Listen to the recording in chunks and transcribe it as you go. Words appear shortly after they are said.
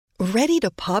Ready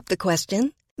to pop the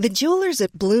question? The jewelers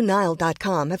at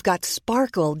BlueNile.com have got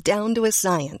sparkle down to a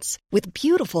science with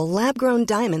beautiful lab-grown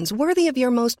diamonds worthy of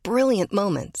your most brilliant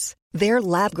moments. Their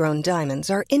lab-grown diamonds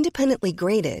are independently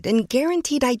graded and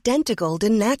guaranteed identical to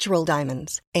natural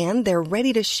diamonds, and they're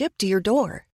ready to ship to your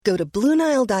door. Go to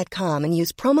BlueNile.com and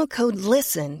use promo code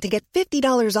LISTEN to get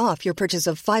 $50 off your purchase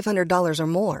of $500 or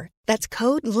more. That's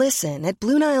code LISTEN at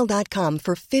BlueNile.com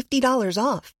for $50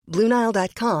 off.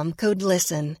 BlueNile.com, code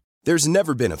LISTEN. There's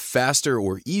never been a faster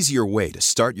or easier way to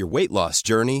start your weight loss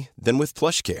journey than with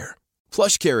PlushCare.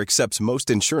 PlushCare accepts most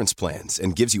insurance plans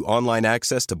and gives you online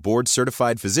access to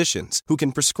board-certified physicians who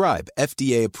can prescribe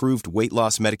FDA-approved weight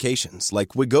loss medications like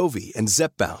Wegovy and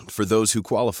Zepbound for those who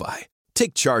qualify.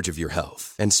 Take charge of your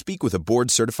health and speak with a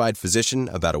board-certified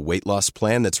physician about a weight loss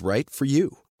plan that's right for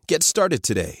you. Get started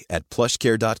today at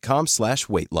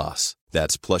plushcare.com/weight loss.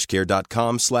 That's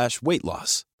plushcare.com/weight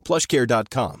loss.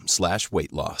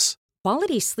 plushcare.com/weight loss.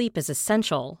 Quality sleep is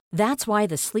essential. That's why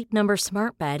the Sleep Number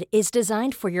Smart Bed is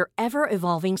designed for your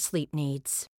ever-evolving sleep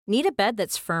needs. Need a bed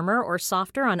that's firmer or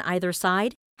softer on either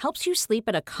side? Helps you sleep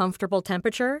at a comfortable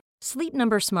temperature? Sleep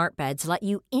Number Smart Beds let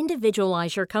you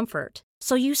individualize your comfort,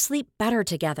 so you sleep better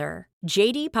together.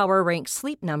 J.D. Power ranks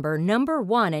Sleep Number number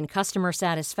 1 in customer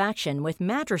satisfaction with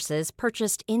mattresses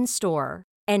purchased in-store.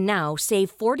 And now,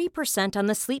 save 40% on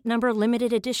the Sleep Number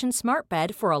Limited Edition Smart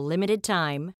Bed for a limited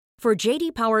time. For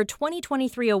J.D. Power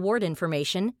 2023 award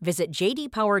information, visit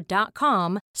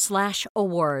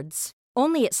jdpower.com/awards.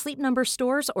 Only at Sleep Number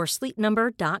stores or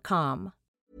sleepnumber.com.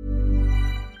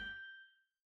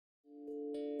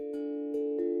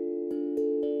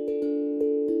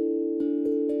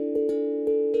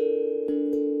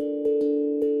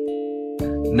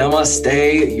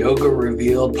 Namaste, Yoga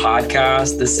Revealed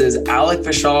podcast. This is Alec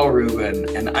Vishal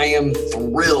Rubin, and I am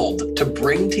thrilled to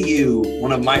bring to you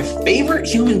one of my favorite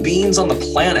human beings on the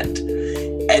planet,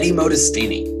 Eddie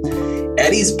Modestini.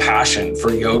 Eddie's passion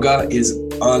for yoga is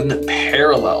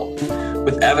unparalleled,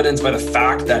 with evidence by the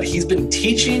fact that he's been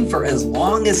teaching for as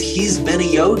long as he's been a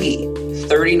yogi,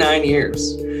 39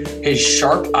 years. His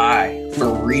sharp eye for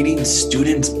reading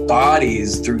students'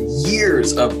 bodies through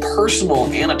years of personal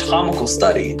anatomical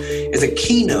study is a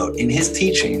keynote in his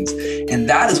teachings, and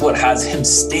that is what has him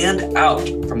stand out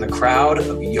from the crowd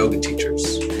of yoga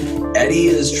teachers. Eddie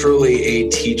is truly a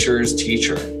teacher's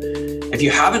teacher. If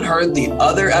you haven't heard the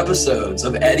other episodes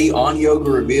of Eddie on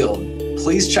Yoga Revealed,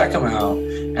 please check them out,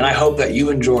 and I hope that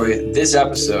you enjoy this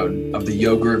episode of the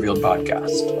Yoga Revealed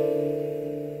podcast.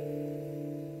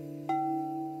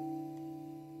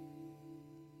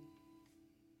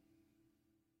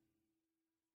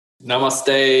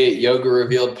 Namaste, Yoga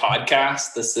Revealed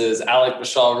podcast. This is Alec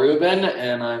Vishal Rubin,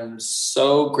 and I'm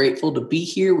so grateful to be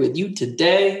here with you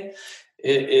today.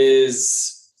 It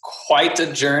is quite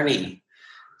a journey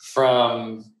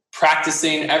from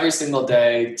practicing every single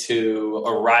day to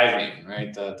arriving,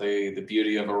 right? The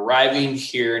beauty of arriving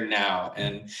here now.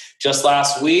 And just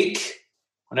last week,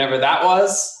 whenever that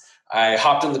was, I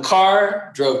hopped in the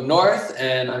car, drove north,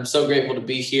 and I'm so grateful to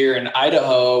be here in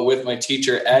Idaho with my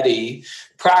teacher, Eddie,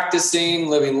 practicing,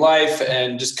 living life,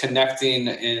 and just connecting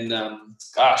in,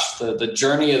 the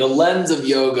journey of the lens of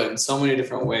yoga in so many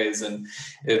different ways. And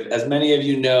as many of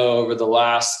you know, over the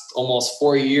last almost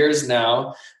 4 years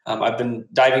now, I've been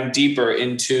diving deeper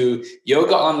into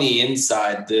yoga on the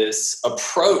inside, this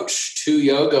approach to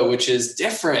yoga, which is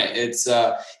different. It's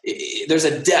there's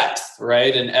a depth,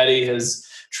 right? And Eddie has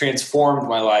transformed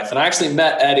my life. And I actually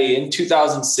met Eddie in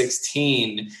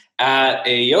 2016 at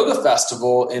a yoga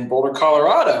festival in Boulder,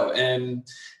 Colorado. And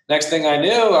next thing I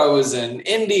knew, I was in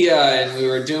India and we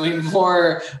were doing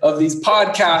more of these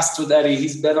podcasts with Eddie.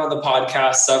 He's been on the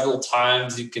podcast several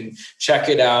times. You can check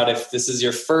it out. If this is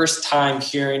your first time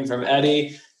hearing from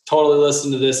Eddie, totally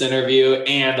listen to this interview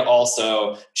and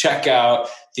also check out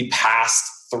the past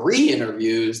 3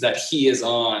 interviews that he is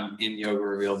on in Yoga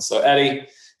Revealed. So Eddie,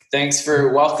 thanks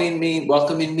for welcoming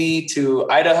me to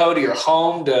Idaho, to your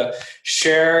home, to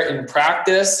share in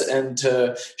practice and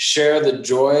to share the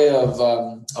joy of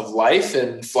life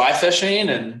and fly fishing.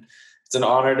 And it's an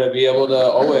honor to be able to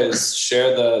always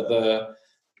share the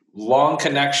long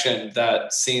connection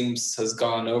that seems has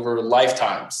gone over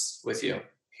lifetimes with you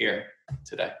here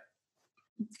today.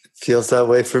 Feels that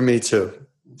way for me too.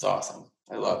 It's awesome.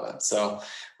 I love it. So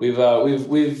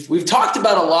we've talked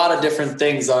about a lot of different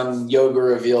things on Yoga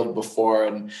Revealed before,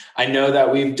 and I know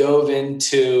that we've dove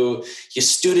into your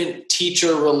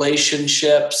student-teacher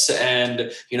relationships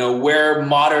and where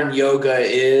modern yoga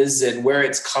is and where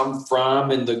it's come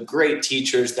from, and the great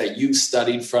teachers that you've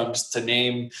studied from, just to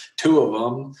name two of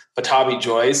them, Pattabhi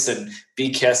Jois and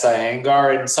B.K.S.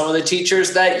 Iyengar, and some of the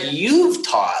teachers that you've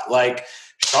taught, like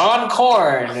Sean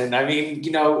Korn. And I mean,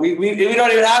 we don't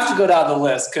even have to go down the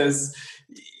list because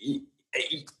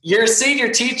you're a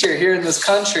senior teacher here in this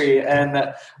country.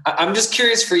 And I'm just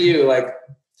curious for you, like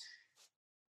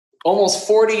almost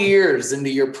 40 years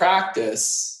into your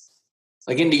practice,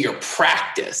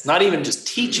 not even just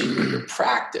teaching, but your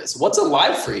practice. What's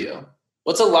alive for you?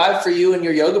 What's alive for you in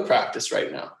your yoga practice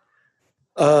right now?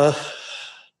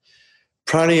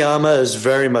 Pranayama is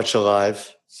very much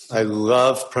alive. I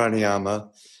love pranayama.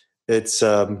 It's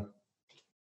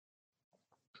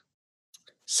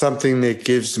something that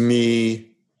gives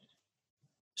me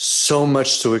so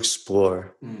much to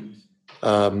explore.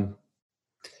 And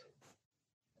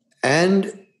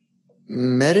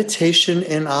meditation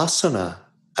in asana.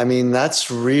 I mean, that's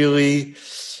really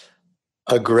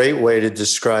a great way to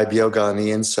describe yoga on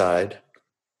the inside.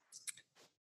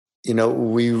 In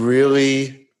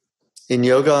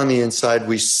yoga on the inside,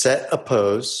 we set a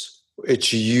pose.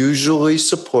 It's usually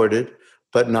supported,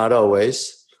 but not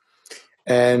always.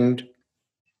 And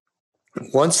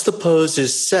once the pose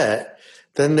is set,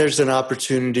 then there's an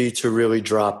opportunity to really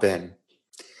drop in.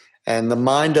 And the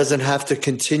mind doesn't have to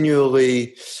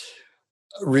continually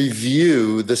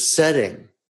review the setting,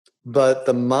 but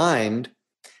the mind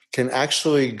can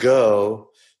actually go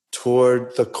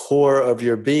toward the core of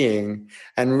your being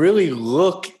and really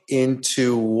look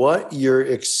into what you're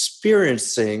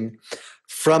experiencing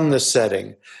from the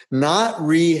setting, not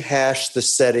rehash the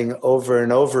setting over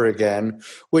and over again,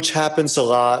 which happens a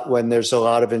lot when there's a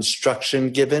lot of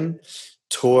instruction given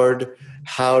toward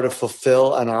how to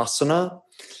fulfill an asana.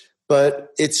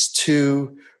 But it's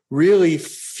to really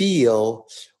feel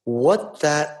what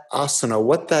that asana,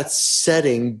 what that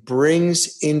setting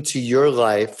brings into your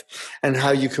life and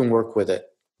how you can work with it.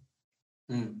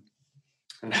 And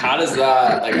how does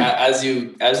that, like, as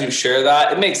you share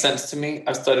that, it makes sense to me.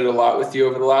 I've studied a lot with you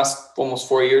over the last almost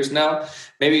 4 years now.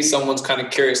 Maybe someone's kind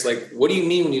of curious, like, what do you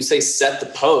mean when you say set the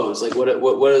pose? Like, what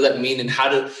does that mean? And how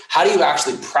do you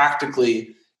actually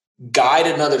practically guide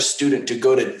another student to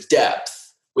go to depth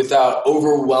without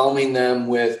overwhelming them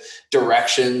with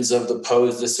directions of the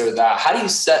pose, this or that? How do you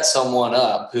set someone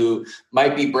up who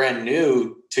might be brand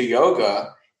new to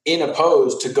yoga in a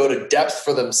pose to go to depth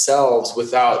for themselves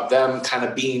without them kind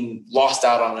of being lost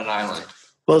out on an island?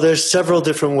 Well, there's several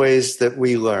different ways that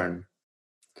we learn.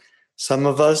 Some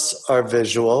of us are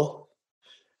visual,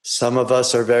 some of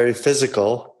us are very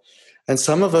physical, and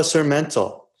some of us are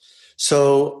mental.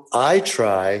 So I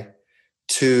try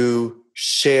to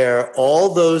share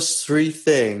all those three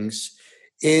things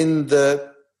in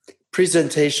the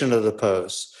presentation of the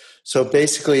pose. So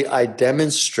basically, I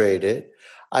demonstrate it.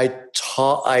 I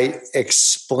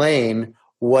explain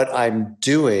what I'm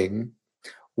doing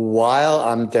while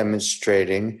I'm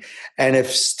demonstrating. And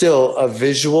if still a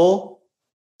visual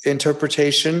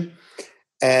interpretation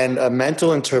and a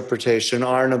mental interpretation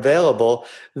aren't available,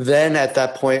 then at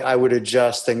that point I would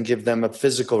adjust and give them a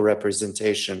physical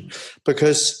representation.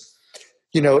 Because,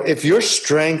 if your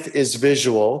strength is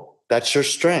visual, that's your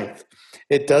strength.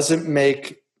 It doesn't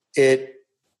make it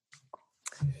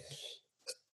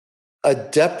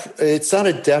it's not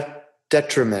a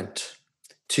detriment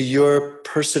to your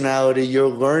personality, your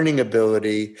learning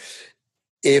ability,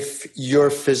 if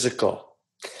you're physical,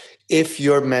 if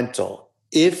you're mental,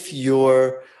 if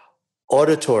you're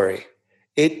auditory.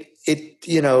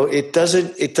 It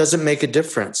doesn't make a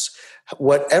difference.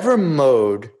 Whatever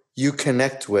mode you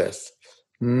connect with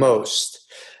most,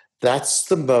 that's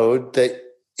the mode that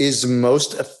is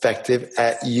most effective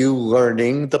at you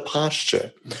learning the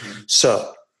posture. Mm-hmm.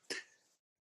 So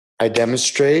I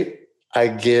demonstrate, I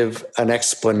give an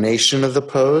explanation of the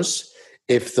pose.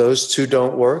 If those two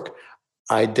don't work,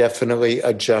 I definitely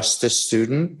adjust the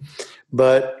student.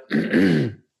 But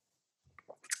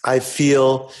I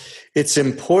feel it's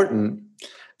important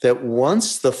that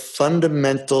once the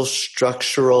fundamental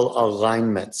structural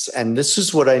alignments, and this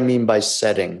is what I mean by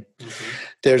setting,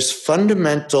 there's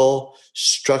fundamental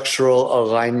structural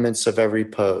alignments of every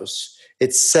pose.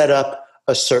 It's set up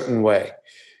a certain way.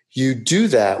 You do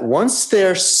that. Once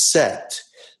they're set,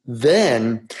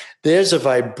 then there's a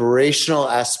vibrational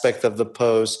aspect of the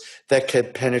pose that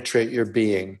can penetrate your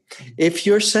being. If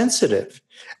you're sensitive,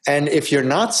 and if you're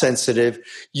not sensitive,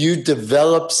 you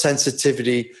develop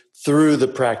sensitivity through the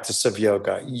practice of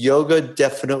yoga. Yoga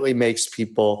definitely makes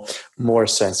people more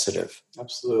sensitive.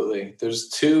 Absolutely. There's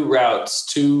two routes,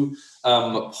 two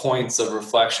points of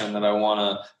reflection that I want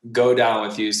to go down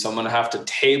with you. So I'm going to have to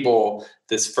table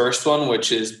this first one,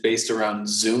 which is based around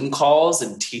Zoom calls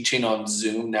and teaching on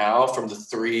Zoom now from the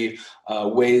three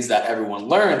ways that everyone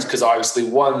learns, because obviously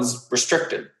one's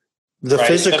restricted. The right?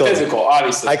 physical. The physical,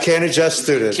 obviously. I can't adjust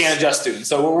students. You can't adjust students.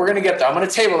 So we're going to get there. I'm going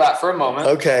to table that for a moment.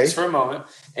 Okay. Just for a moment.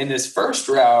 In this first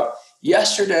route,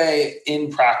 yesterday in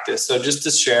practice, so just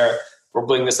to share, we'll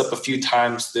bring this up a few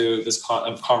times through this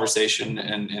conversation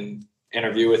and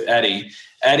interview with Eddie.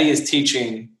 Eddie is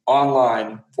teaching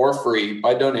online for free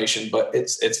by donation, but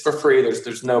it's for free.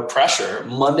 There's no pressure.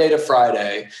 Monday to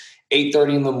Friday,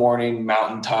 8:30 in the morning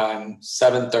Mountain Time,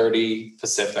 7:30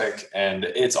 Pacific, and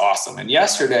it's awesome. And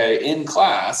yesterday in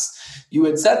class, you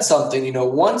had said something,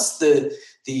 once the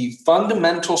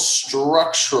fundamental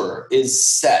structure is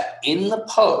set in the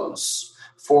pose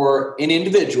for an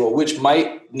individual, which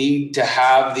might need to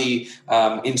have the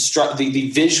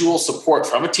visual support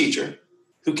from a teacher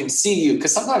who can see you,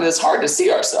 because sometimes it's hard to see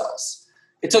ourselves.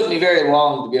 It took me very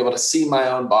long to be able to see my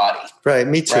own body. Right,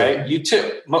 me too. Right, you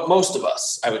too. Most of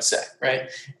us, I would say,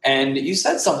 right? And you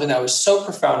said something that was so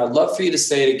profound. I'd love for you to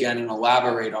say it again and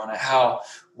elaborate on it, how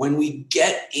when we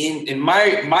get in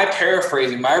my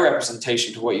paraphrasing, my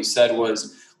representation to what you said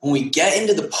was, when we get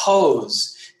into the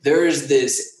pose, there is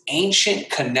this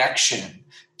ancient connection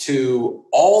to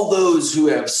all those who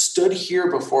have stood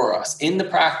here before us in the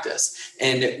practice.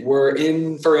 And we're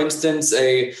in, for instance,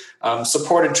 a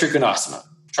supported Trikonasana,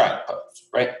 triangle pose,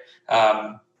 right?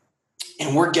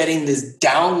 And we're getting this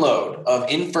download of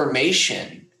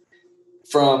information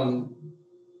from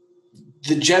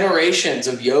the generations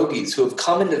of yogis who have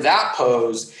come into that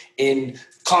pose and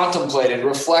contemplated,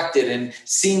 reflected, and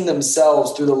seen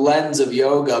themselves through the lens of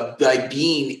yoga by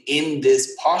being in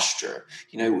this posture.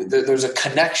 There's a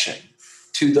connection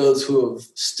to those who have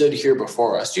stood here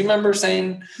before us. Do you remember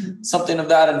saying something of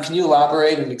that? And can you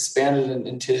elaborate and expand it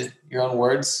into your own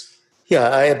words? Yeah,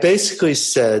 I basically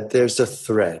said there's a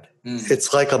thread.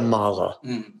 It's like a mala.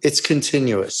 It's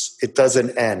continuous. It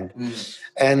doesn't end.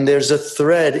 And there's a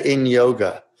thread in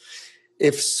yoga.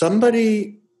 If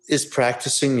somebody is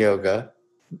practicing yoga,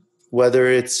 whether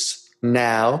it's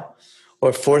now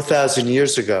or 4,000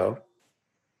 years ago,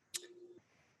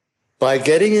 by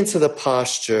getting into the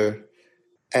posture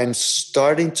and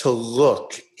starting to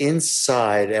look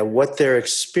inside at what they're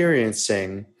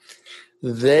experiencing,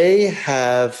 they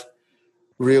have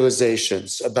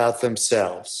realizations about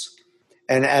themselves.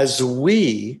 And as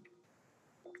we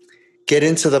get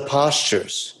into the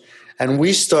postures and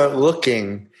we start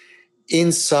looking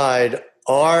inside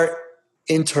our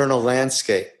internal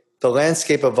landscape, the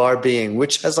landscape of our being,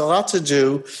 which has a lot to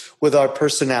do with our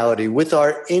personality, with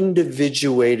our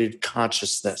individuated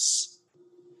consciousness.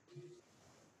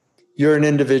 You're an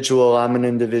individual, I'm an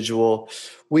individual.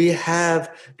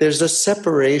 There's a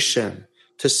separation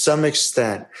to some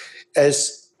extent.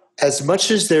 As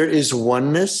much as there is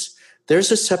oneness,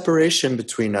 there's a separation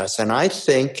between us. And I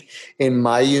think in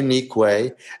my unique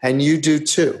way, and you do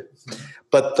too,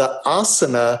 but the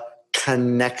asana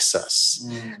connects us.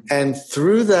 And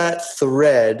through that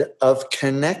thread of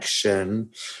connection,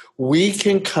 we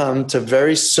can come to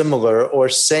very similar or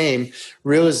same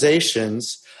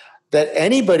realizations that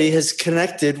anybody has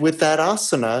connected with that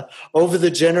asana over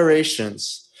the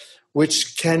generations,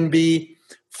 which can be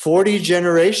 40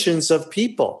 generations of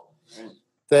people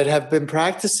that have been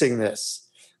practicing this.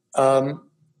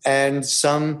 And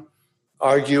some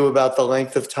argue about the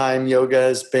length of time yoga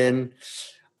has been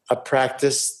a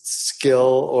practiced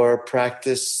skill or a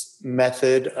practice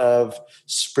method of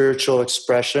spiritual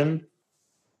expression.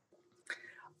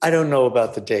 I don't know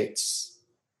about the dates.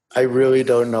 I really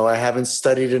don't know. I haven't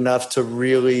studied enough to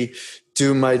really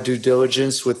do my due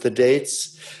diligence with the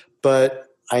dates, but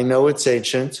I know it's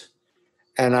ancient.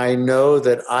 And I know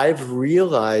that I've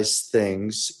realized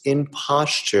things in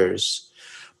postures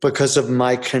because of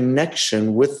my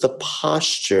connection with the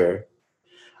posture.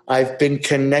 I've been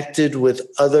connected with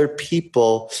other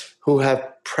people who have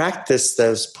practiced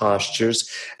those postures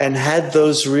and had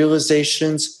those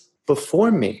realizations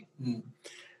before me.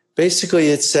 Basically,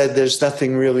 it said there's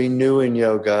nothing really new in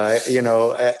yoga.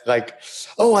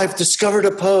 I've discovered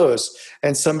a pose,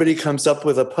 and somebody comes up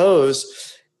with a pose.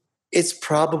 It's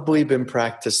probably been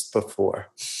practiced before.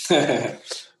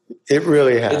 It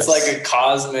really has. It's like a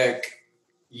cosmic,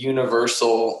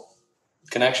 universal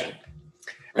connection.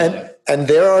 Really. And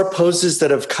there are poses that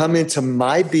have come into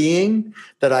my being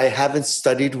that I haven't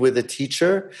studied with a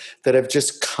teacher, that have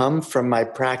just come from my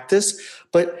practice.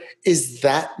 But is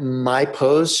that my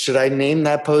pose? Should I name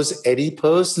that pose Eddie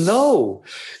pose? No,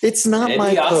 it's not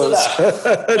my pose.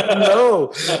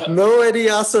 No Eddie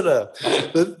Asada.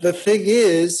 The thing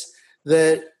is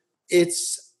that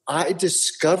I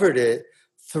discovered it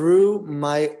through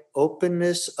my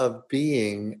openness of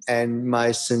being and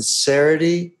my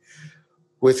sincerity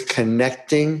with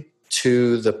connecting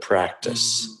to the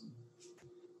practice.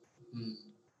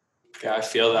 Yeah, I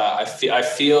feel that. I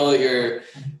feel your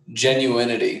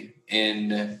genuinity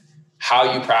in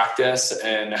how you practice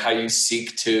and how you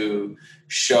seek to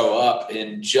show up.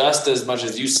 And just as much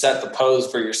as you set the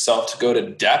pose for yourself to go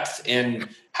to depth, in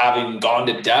having gone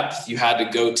to depth, you had to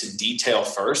go to detail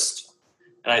first.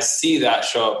 And I see that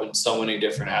show up in so many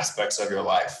different aspects of your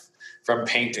life. From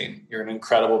painting, you're an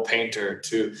incredible painter,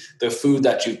 to the food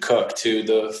that you cook, to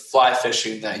the fly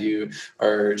fishing that you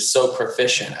are so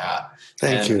proficient at.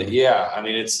 Thank you. Yeah, I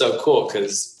mean, it's so cool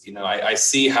because, I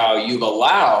see how you've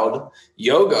allowed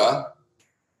yoga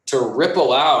to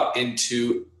ripple out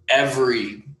into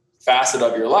every facet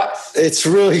of your life. It's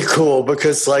really cool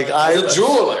because As a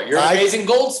jeweler, you're an amazing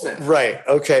goldsmith. Right.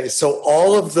 Okay. So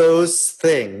all of those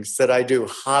things that I do,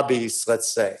 hobbies,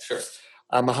 let's say. Sure.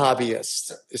 I'm a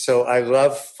hobbyist. So I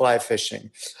love fly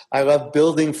fishing. I love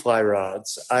building fly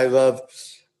rods. I love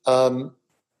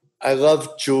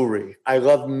jewelry. I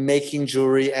love making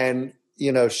jewelry and,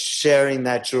 sharing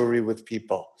that jewelry with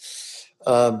people.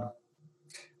 I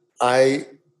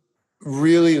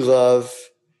really love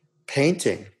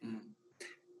painting.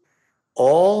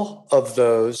 All of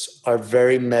those are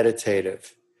very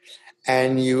meditative.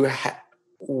 And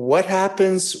what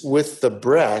happens with the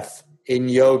breath in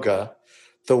yoga,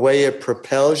 the way it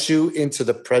propels you into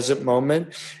the present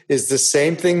moment, is the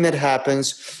same thing that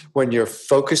happens when you're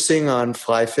focusing on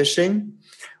fly fishing,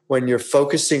 when you're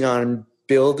focusing on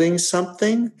building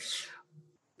something,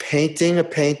 painting a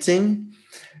painting,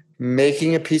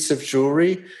 making a piece of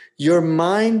jewelry. Your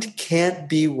mind can't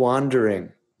be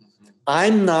wandering.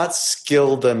 I'm not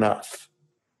skilled enough.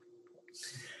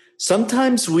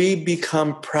 Sometimes we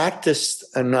become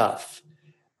practiced enough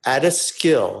at a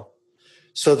skill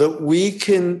so that we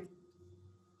can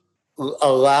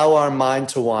allow our mind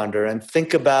to wander and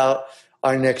think about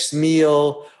our next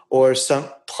meal or some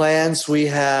plans we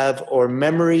have or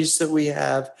memories that we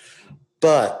have.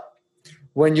 But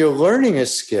when you're learning a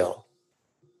skill,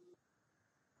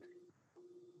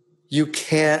 you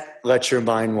can't let your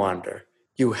mind wander.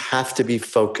 You have to be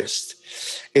focused.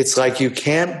 It's like you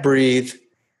can't breathe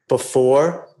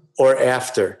before or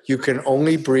after. You can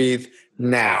only breathe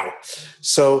now.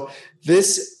 So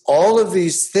all of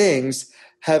these things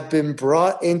have been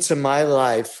brought into my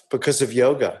life because of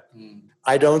yoga.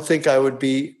 I don't think I would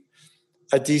be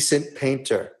a decent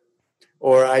painter,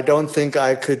 or I don't think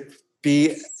I could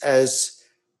be as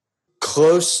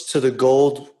close to the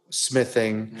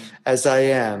goldsmithing as I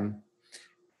am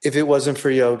if it wasn't for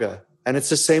yoga. And it's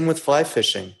the same with fly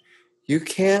fishing. You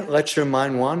can't let your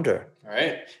mind wander.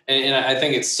 Right. And I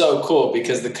think it's so cool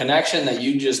because the connection that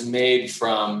you just made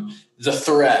from the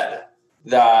thread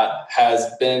that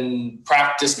has been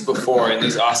practiced before in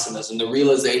these asanas and the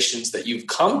realizations that you've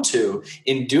come to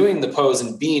in doing the pose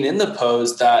and being in the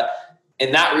pose,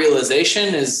 and that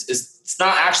realization is it's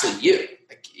not actually you.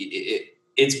 Like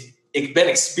it's been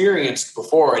experienced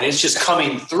before and it's just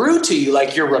coming through to you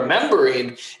like you're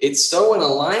remembering. It's so in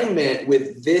alignment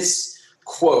with this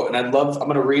quote, and I'm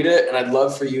going to read it, and I'd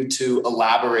love for you to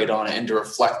elaborate on it and to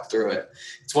reflect through it.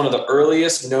 It's one of the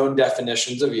earliest known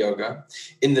definitions of yoga.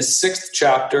 In the 6th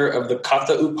chapter of the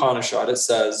Katha Upanishad, it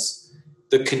says,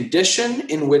 "The condition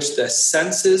in which the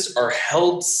senses are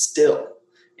held still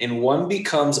and one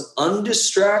becomes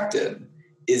undistracted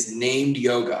is named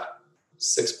yoga."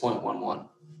 6.11.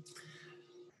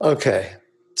 Okay.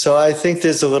 So I think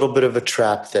there's a little bit of a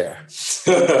trap there.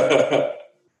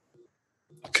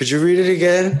 Could you read it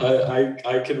again?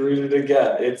 I could read it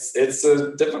again. It's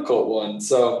a difficult one.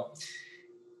 So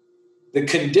the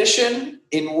condition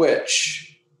in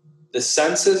which the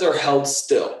senses are held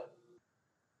still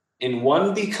and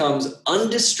one becomes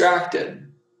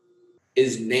undistracted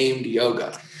is named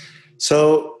yoga.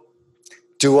 So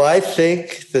do I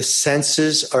think the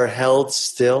senses are held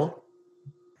still?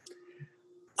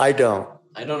 I don't.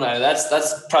 I don't know. That's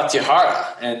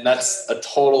pratyahara, and that's a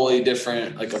totally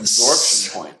different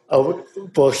absorption point. Oh,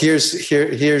 well,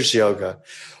 here's yoga.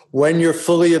 When you're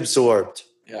fully absorbed,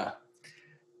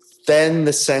 then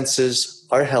the senses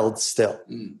are held still.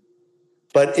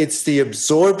 But it's the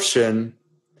absorption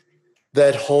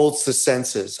that holds the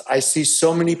senses. I see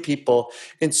so many people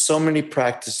in so many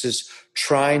practices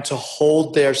trying to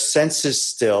hold their senses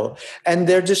still, and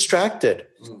they're distracted.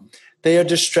 They are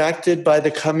distracted by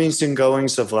the comings and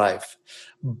goings of life.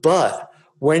 But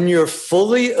when you're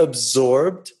fully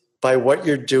absorbed by what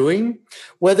you're doing,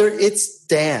 whether it's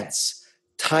dance,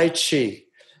 Tai Chi,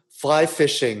 fly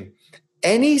fishing,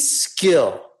 any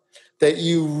skill that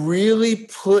you really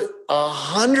put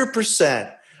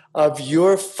 100% of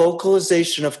your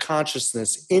focalization of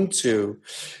consciousness into,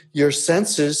 your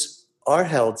senses are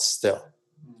held still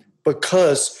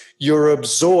because you're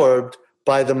absorbed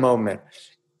by the moment.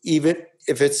 Even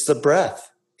if it's the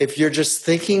breath, if you're just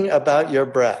thinking about your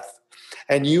breath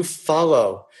and you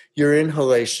follow your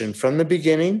inhalation from the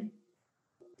beginning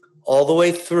all the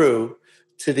way through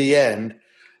to the end,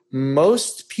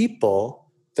 most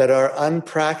people that are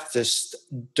unpracticed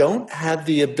don't have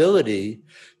the ability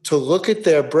to look at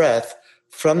their breath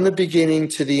from the beginning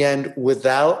to the end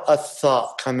without a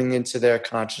thought coming into their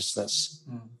consciousness.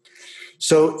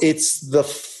 So it's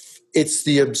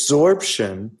the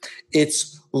absorption,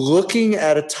 it's looking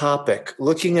at a topic,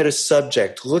 looking at a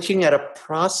subject, looking at a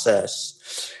process,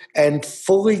 and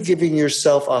fully giving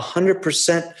yourself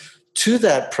 100% to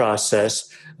that process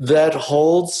that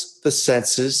holds the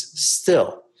senses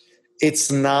still.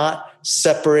 It's not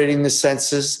separating the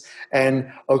senses.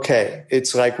 And okay,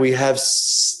 it's like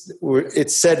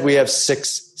it's said we have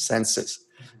 6 senses,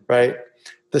 right?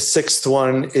 The 6th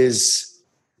one is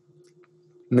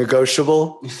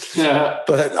negotiable,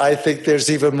 but I think there's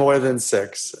even more than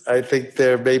 6. I think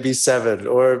there may be 7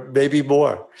 or maybe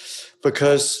more,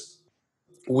 because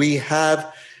we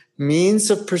have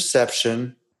means of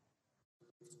perception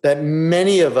that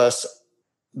many of us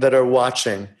that are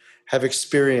watching have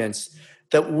experienced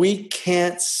that we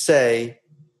can't say,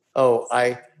 oh,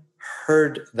 I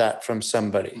heard that from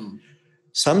somebody.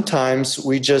 Sometimes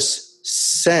we just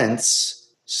sense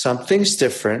something's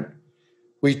different.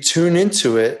 We tune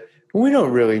into it. We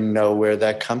don't really know where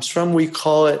that comes from.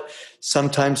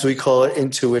 Sometimes we call it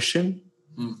intuition.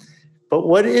 But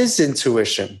what is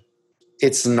intuition?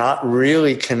 It's not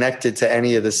really connected to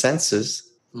any of the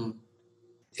senses.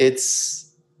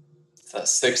 It's that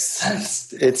 6th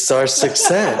sense. It's our 6th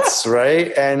sense,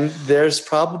 right? And there's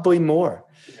probably more.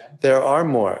 There are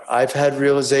more. I've had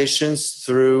realizations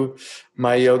through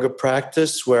my yoga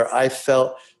practice where I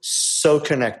felt so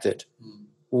connected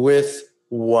with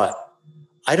what?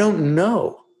 I don't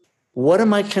know. What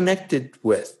am I connected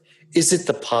with? Is it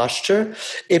the posture?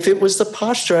 If it was the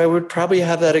posture, I would probably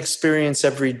have that experience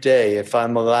every day if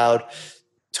I'm allowed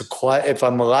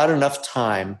enough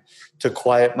time to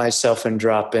quiet myself and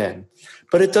drop in.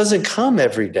 But it doesn't come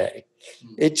every day.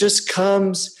 It just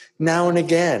comes now and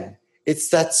again. It's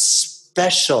that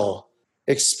special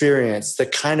experience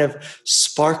that kind of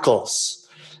sparkles,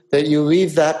 that you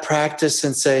leave that practice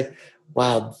and say,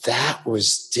 wow, that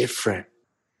was different.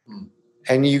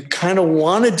 And you kind of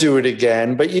want to do it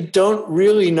again, but you don't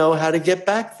really know how to get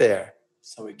back there.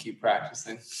 So we keep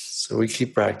practicing.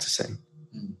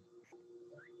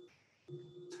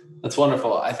 That's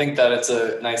wonderful. I think that it's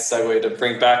a nice segue to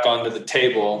bring back onto the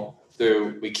table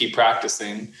through we keep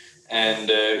practicing.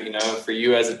 And, for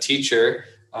you as a teacher,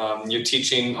 you're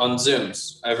teaching on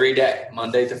Zooms every day,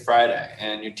 Monday to Friday,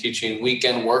 and you're teaching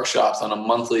weekend workshops on a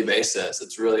monthly basis.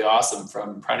 It's really awesome,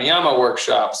 from pranayama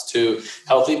workshops to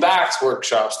healthy backs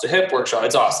workshops to hip workshops.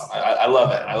 It's awesome. I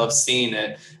love it. I love seeing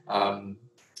it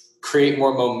create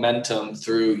more momentum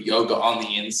through yoga on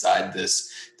the inside,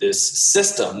 this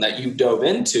system that you dove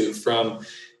into, from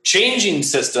changing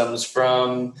systems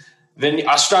from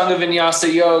Ashtanga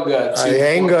Vinyasa Yoga to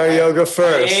Iyengar yoga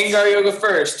first. Iyengar yoga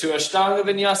first to Ashtanga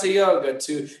Vinyasa Yoga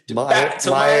to back to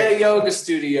Maya Yoga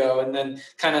Studio, and then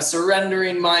kind of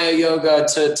surrendering Maya Yoga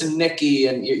to Nikki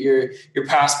and your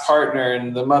past partner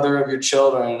and the mother of your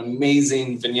children, an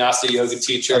amazing Vinyasa yoga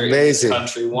teacher in this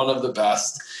country, one of the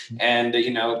best, and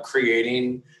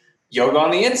creating yoga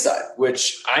on the inside,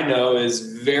 which I know is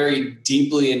very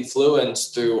deeply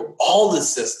influenced through all the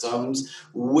systems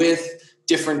with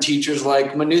different teachers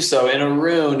like Manuso and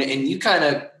Arun, and you kind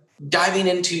of diving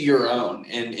into your own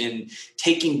and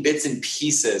taking bits and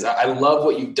pieces. I love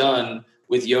what you've done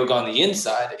with yoga on the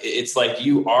inside. It's like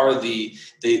you are the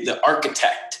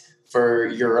architect for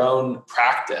your own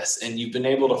practice, and you've been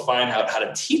able to find out how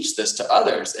to teach this to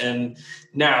others. And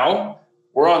now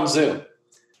we're on Zoom,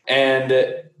 and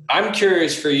I'm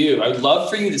curious for you. I'd love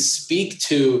for you to speak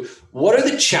to what are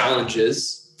the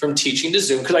challenges from teaching to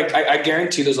Zoom, because I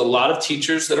guarantee there's a lot of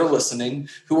teachers that are listening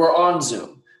who are on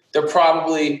Zoom. They're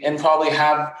probably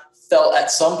have felt at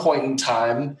some point in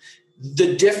time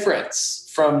the difference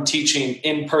from teaching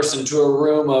in person to a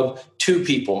room of 2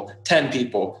 people, 10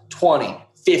 people, 20,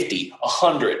 50,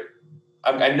 100.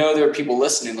 I know there are people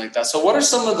listening like that. So what are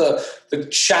some of the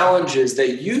challenges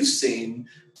that you've seen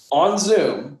on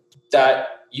Zoom that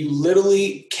you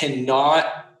literally cannot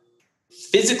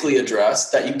physically address,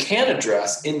 that you can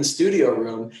address in the studio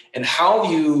room? And how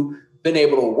have you been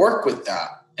able to work with that?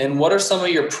 And what are some of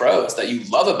your pros that you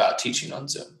love about teaching on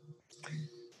Zoom?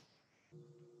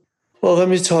 Well, let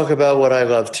me talk about what I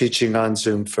love teaching on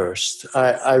Zoom first.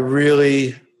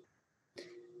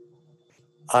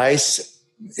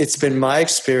 It's been my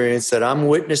experience that I'm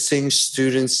witnessing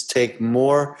students take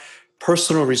more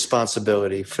personal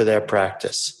responsibility for their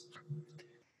practice.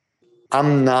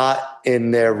 I'm not in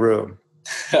their room.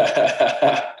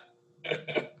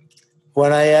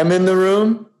 When I am in the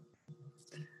room,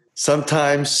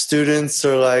 sometimes students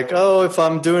are like, oh, if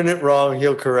I'm doing it wrong,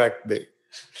 he'll correct me.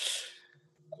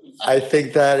 I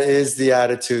think that is the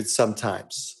attitude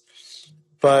sometimes.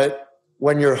 But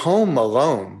when you're home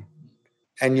alone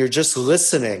and you're just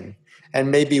listening and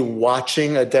maybe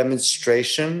watching a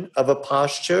demonstration of a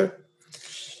posture,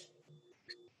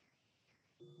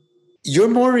 you're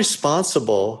more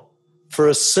responsible for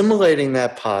assimilating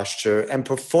that posture and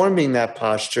performing that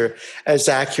posture as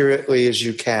accurately as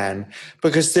you can,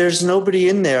 because there's nobody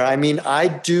in there. I mean, I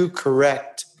do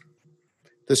correct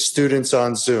the students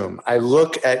on Zoom. I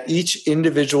look at each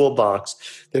individual box.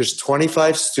 There's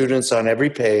 25 students on every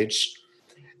page,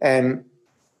 and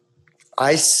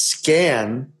I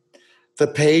scan the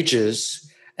pages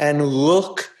and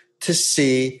look to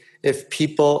see if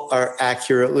people are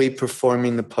accurately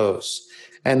performing the pose.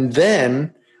 And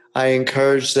then I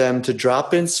encourage them to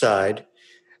drop inside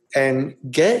and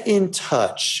get in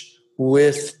touch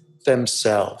with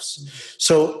themselves.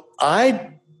 So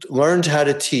I learned how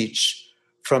to teach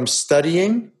from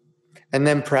studying and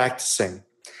then practicing.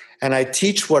 And I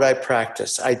teach what I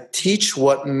practice. I teach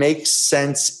what makes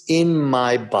sense in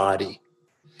my body.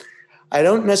 I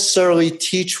don't necessarily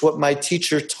teach what my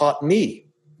teacher taught me,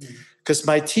 because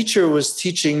my teacher was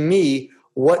teaching me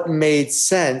what made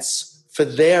sense for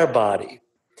their body.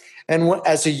 And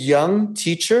as a young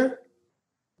teacher,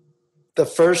 the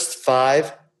first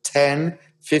 5, 10,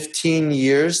 15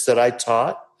 years that I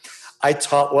taught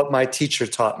what my teacher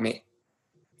taught me.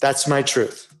 That's my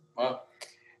truth. Wow.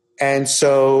 And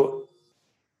so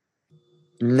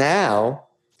now,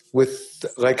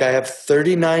 I have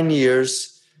 39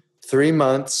 years, 3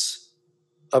 months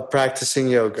of practicing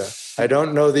yoga. I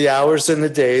don't know the hours and the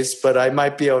days, but I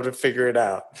might be able to figure it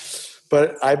out.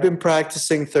 But I've been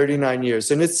practicing 39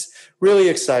 years, and it's really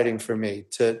exciting for me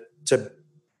to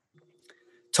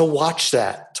watch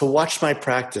that, to watch my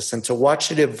practice and to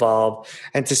watch it evolve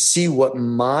and to see what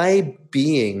my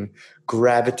being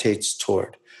gravitates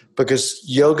toward. Because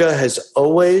yoga has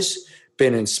always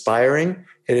been inspiring.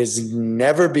 It has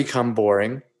never become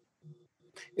boring.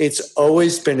 It's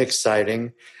always been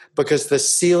exciting because the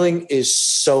ceiling is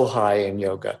so high in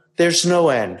yoga. There's no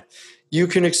end. You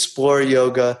can explore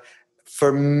yoga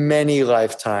for many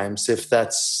lifetimes if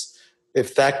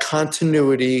that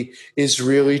continuity is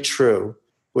really true,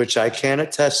 which I can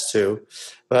attest to.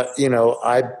 But,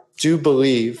 I do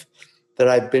believe that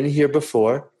I've been here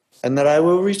before and that I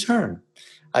will return.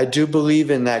 I do believe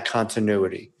in that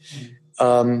continuity.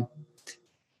 And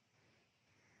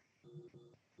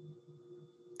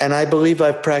I believe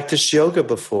I've practiced yoga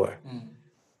before.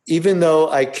 Even though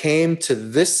I came to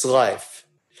this life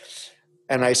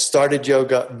and I started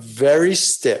yoga very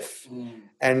stiff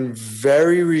and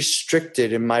very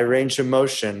restricted in my range of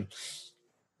motion,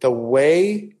 the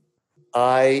way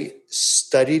I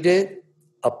studied it,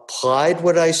 applied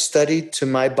what I studied to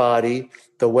my body,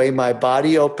 the way my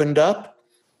body opened up,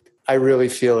 I really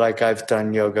feel like I've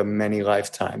done yoga many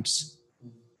lifetimes.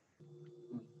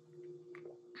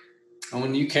 And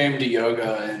when you came to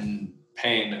yoga in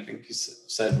pain, I think you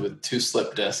said with 2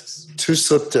 slip discs. 2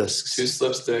 slip discs. 2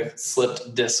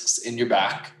 slipped discs in your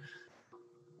back.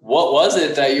 What was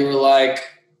it that you were like,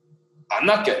 I'm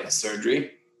not getting a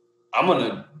surgery. I'm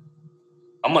gonna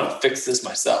fix this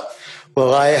myself?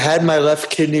 Well, I had my left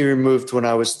kidney removed when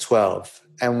I was 12.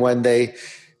 And when they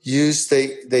used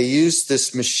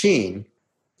this machine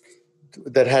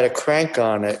that had a crank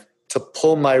on it to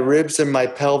pull my ribs and my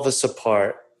pelvis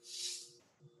apart,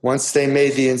 once they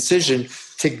made the incision,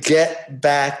 to get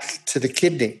back to the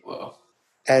kidney. Whoa.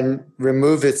 And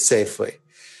remove it safely.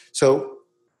 So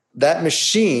that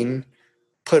machine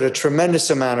put a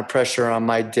tremendous amount of pressure on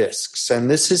my discs. And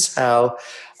this is how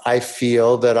I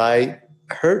feel that I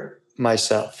hurt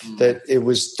myself, that it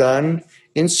was done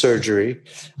in surgery.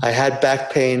 I had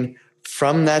back pain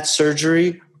from that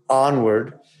surgery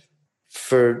onward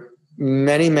for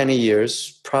many, many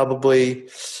years, probably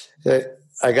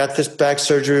I got this back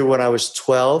surgery when I was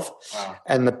 12, Wow.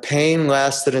 and the pain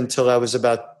lasted until I was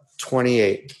about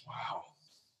 28. Wow.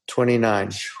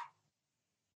 29.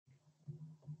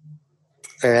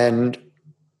 And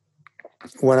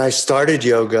when I started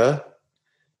yoga,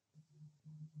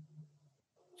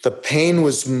 the pain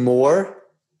was more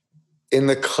in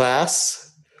the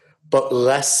class, but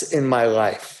less in my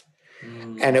life.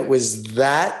 And it was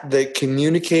that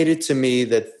communicated to me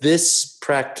that this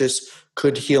practice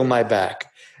could heal my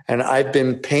back. And I've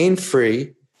been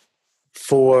pain-free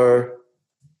for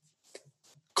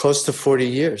close to 40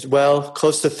 years. Well,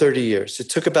 close to 30 years. It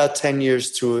took about 10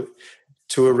 years to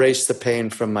erase the pain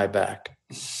from my back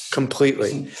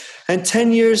completely. And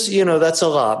 10 years, that's a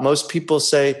lot. Most people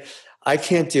say, I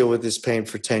can't deal with this pain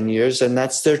for 10 years, and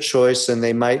that's their choice, and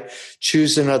they might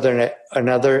choose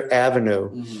another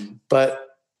avenue. Mm-hmm.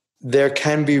 But there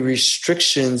can be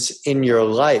restrictions in your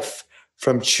life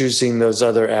from choosing those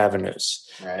other avenues.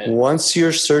 Right. Once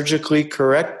you're surgically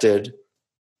corrected,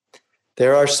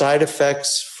 there are side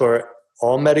effects for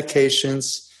all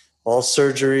medications, all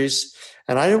surgeries,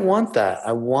 and I didn't want that.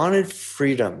 I wanted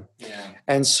freedom. Yeah.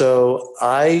 And so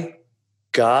I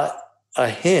got a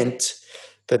hint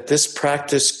that this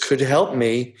practice could help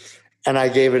me, and I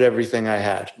gave it everything I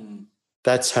had.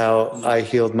 That's how I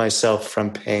healed myself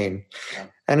from pain. Yeah.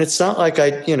 And it's not like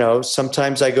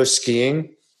sometimes I go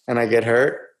skiing and I get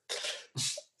hurt.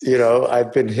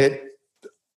 I've been hit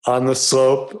on the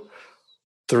slope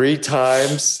 3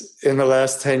 times in the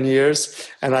last 10 years,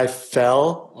 and I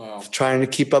fell trying to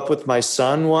keep up with my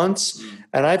son once.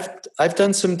 And I've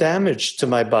done some damage to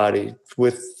my body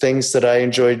with things that I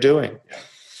enjoy doing.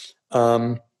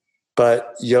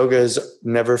 But yoga has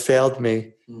never failed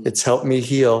me. It's helped me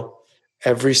heal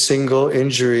every single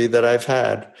injury that I've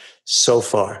had so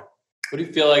far. What do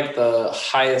you feel like the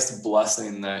highest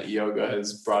blessing that yoga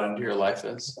has brought into your life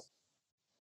is?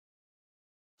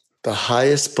 The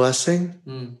highest blessing?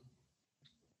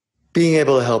 Being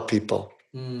able to help people.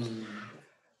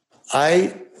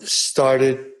 I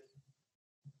started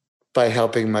by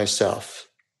helping myself.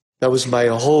 That was my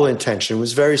whole intention. It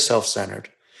was very self-centered.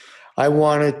 I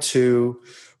wanted to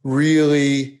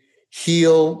really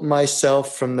heal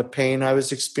myself from the pain I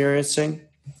was experiencing.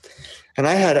 And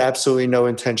I had absolutely no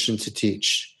intention to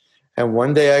teach. And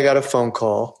one day I got a phone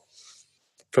call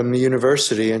from the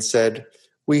university and said,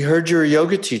 "We heard you're a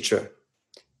yoga teacher."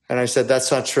 And I said, "That's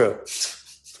not true."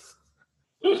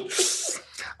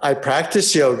 I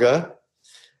practice yoga,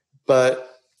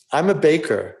 but I'm a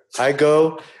baker. I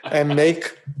go and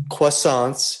make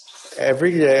croissants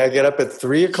every day. I get up at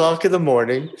 3:00 in the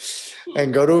morning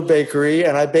and go to a bakery,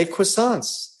 and I bake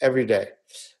croissants every day.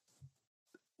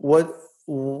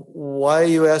 Why are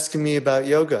you asking me about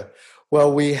yoga?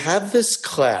 Well, we have this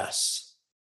class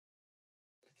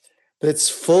that's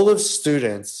full of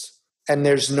students, and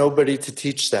there's nobody to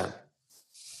teach them.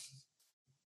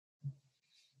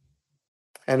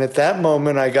 And at that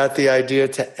moment, I got the idea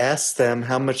to ask them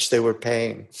how much they were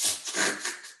paying.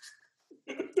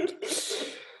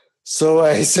 So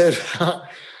I said,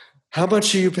 "How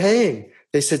much are you paying?"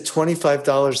 They said,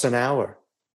 $25 an hour.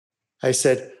 I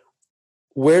said,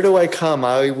 "Where do I come?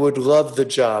 I would love the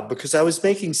job," because I was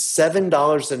making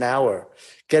 $7 an hour,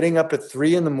 getting up at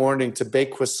 3 a.m. to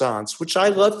bake croissants, which I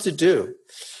love to do.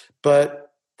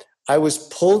 But I was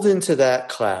pulled into that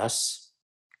class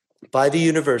by the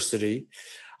university.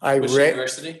 Which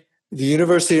university? The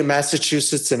University of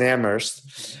Massachusetts in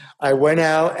Amherst. I went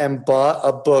out and bought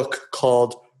a book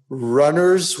called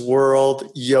Runner's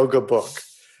World Yoga Book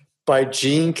by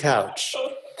Jean Couch.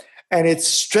 And it's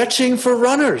stretching for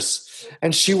runners.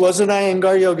 And she was an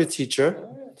Iyengar yoga teacher.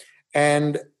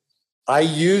 And I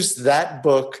used that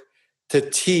book to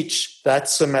teach that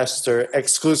semester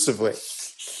exclusively.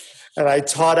 And I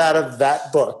taught out of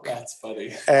that book. That's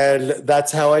funny. And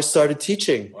that's how I started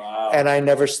teaching. Wow. And I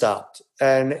never stopped.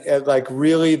 And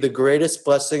really the greatest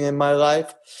blessing in my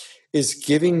life is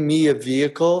giving me a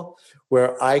vehicle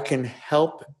where I can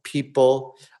help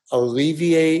people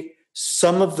alleviate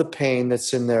some of the pain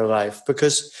that's in their life.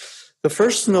 Because the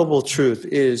first noble truth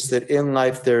is that in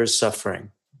life there is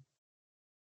suffering.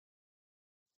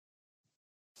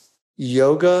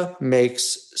 Yoga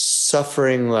makes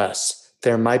suffering less.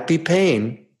 There might be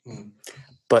pain,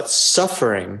 but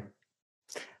suffering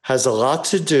has a lot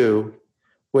to do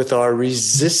with our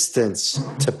resistance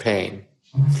to pain.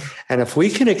 And if we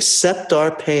can accept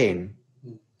our pain,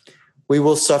 we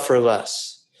will suffer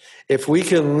less. If we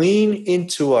can lean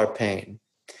into our pain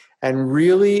and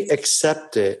really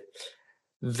accept it,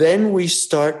 then we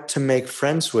start to make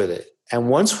friends with it. And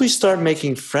once we start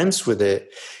making friends with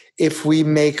it, if we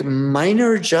make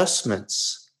minor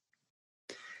adjustments,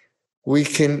 we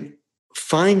can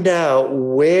find out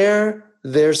where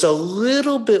there's a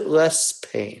little bit less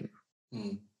pain.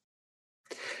 Mm.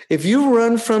 If you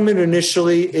run from it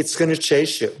initially, it's going to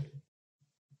chase you.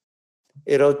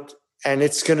 And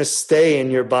it's going to stay in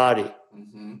your body.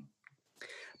 Mm-hmm.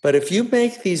 But if you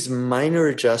make these minor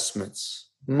adjustments,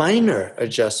 and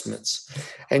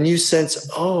you sense,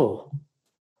 oh,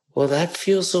 well, that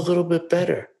feels a little bit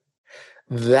better.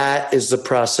 That is the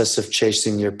process of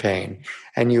chasing your pain.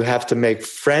 And you have to make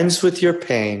friends with your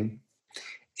pain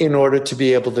in order to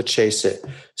be able to chase it.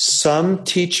 Some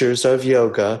teachers of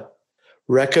yoga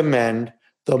recommend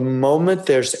the moment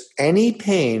there's any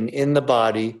pain in the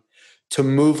body to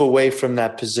move away from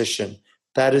that position.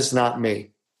 That is not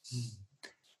me.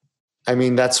 I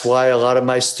mean, that's why a lot of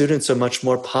my students are much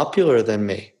more popular than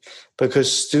me,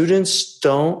 because students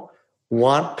don't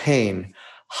want pain.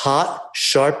 Hot,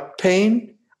 sharp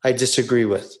pain, I disagree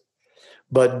with.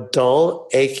 But dull,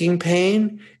 aching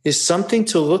pain is something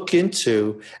to look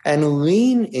into and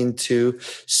lean into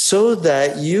so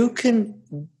that you can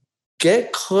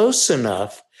get close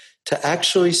enough to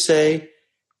actually say,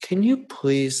 can you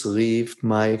please leave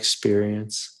my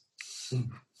experience?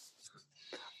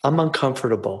 I'm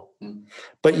uncomfortable.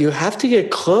 But you have to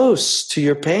get close to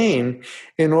your pain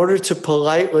in order to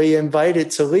politely invite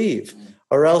it to leave,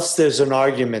 or else there's an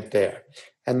argument there.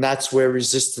 And that's where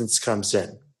resistance comes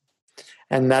in.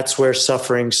 And that's where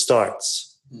suffering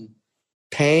starts.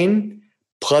 Pain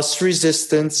plus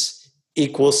resistance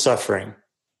equals suffering.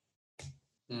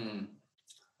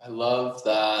 I love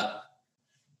that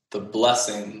the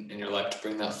blessing in your life, to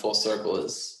bring that full circle,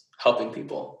 is helping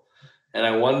people. And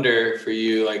I wonder for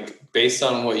you, like, based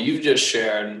on what you've just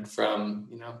shared from,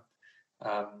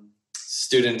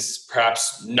 students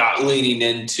perhaps not leaning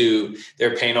into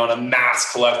their pain on a mass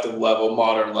collective level,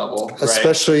 modern level, right?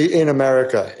 Especially in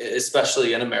America.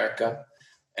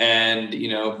 And,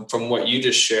 from what you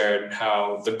just shared,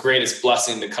 how the greatest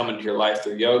blessing to come into your life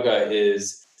through yoga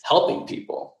is helping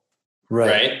people,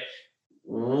 right?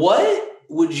 What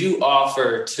would you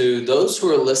offer to those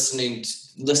who are listening,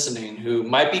 who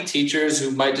might be teachers,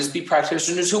 who might just be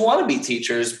practitioners, who want to be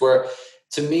teachers, where,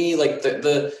 to me, like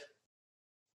the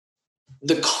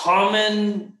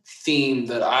common theme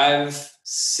that I've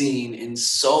seen in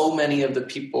so many of the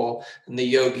people and the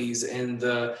yogis and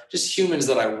the just humans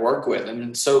that I work with and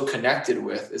am so connected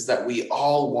with is that we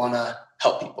all want to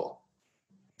help people.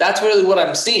 That's really what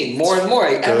I'm seeing more and more.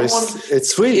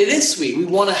 It's sweet. It is sweet. We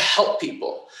want to help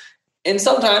people. And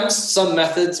sometimes some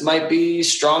methods might be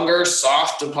stronger,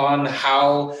 soft upon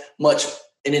how much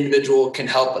an individual can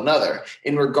help another.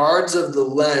 In regards of the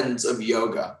lens of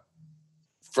yoga,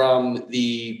 from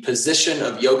the position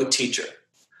of yoga teacher,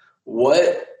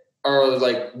 what are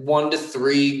like 1 to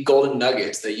 3 golden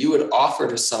nuggets that you would offer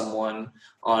to someone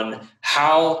on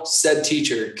how said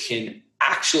teacher can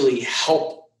actually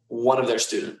help one of their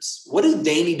students? What do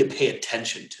they need to pay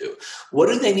attention to? What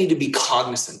do they need to be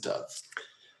cognizant of?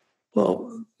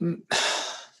 Well,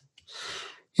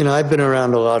 I've been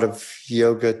around a lot of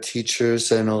yoga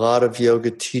teachers, and a lot of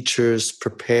yoga teachers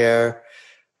prepare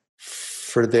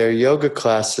for their yoga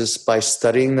classes by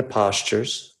studying the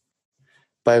postures,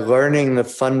 by learning the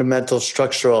fundamental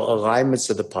structural alignments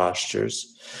of the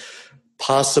postures,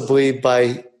 possibly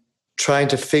by trying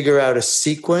to figure out a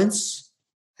sequence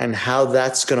and how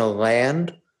that's going to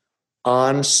land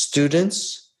on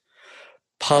students,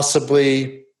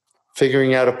 possibly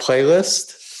figuring out a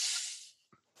playlist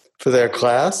for their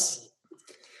class.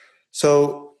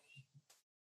 So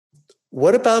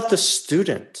what about the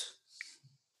student?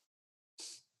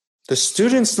 The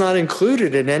student's not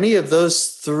included in any of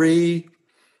those 3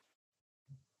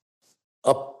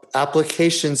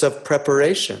 applications of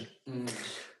preparation.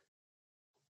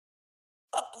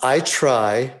 I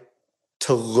try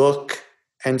to look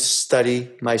and study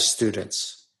my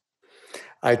students.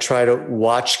 I try to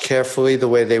watch carefully the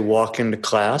way they walk into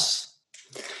class.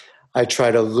 I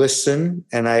try to listen,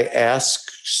 and I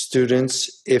ask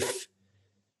students if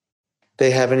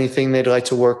they have anything they'd like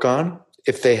to work on,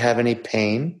 if they have any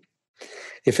pain,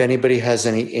 if anybody has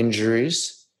any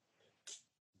injuries.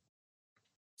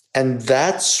 And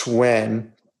that's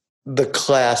when the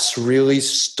class really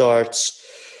starts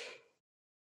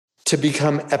to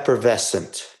become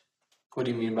effervescent. What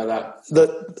do you mean by that?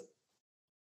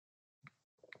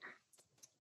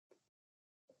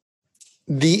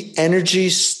 The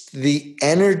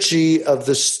energy of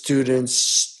the students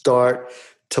start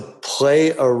to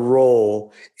play a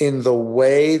role in the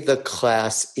way the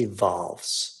class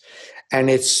evolves. And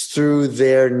it's through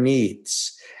their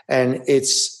needs. And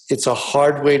it's a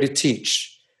hard way to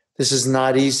teach. This is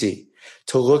not easy.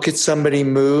 To look at somebody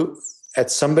move at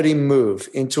somebody move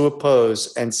into a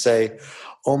pose and say,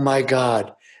 oh my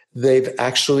God, they've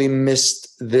actually missed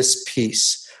this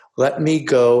piece. Let me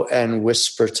go and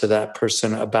whisper to that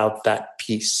person about that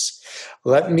piece.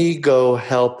 Let me go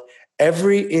help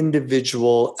every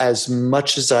individual as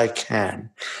much as I can.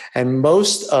 And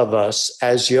most of us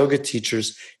as yoga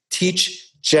teachers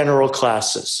teach general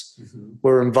classes. Mm-hmm.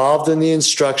 We're involved in the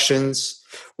instructions.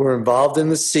 We're involved in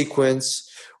the sequence.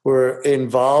 We're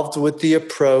involved with the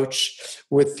approach,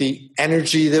 with the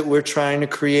energy that we're trying to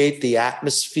create, the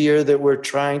atmosphere that we're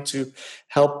trying to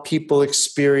help people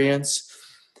experience.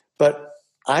 But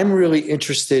I'm really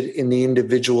interested in the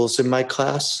individuals in my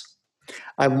class.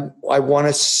 I want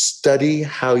to study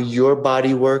how your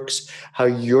body works, how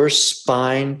your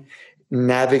spine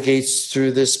navigates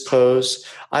through this pose.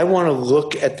 I want to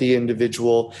look at the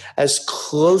individual as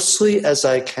closely as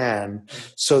I can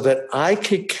so that I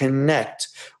can connect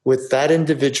with that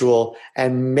individual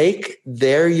and make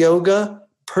their yoga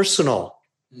personal.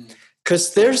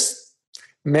 Because there's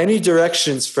many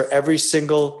directions for every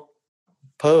single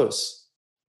pose.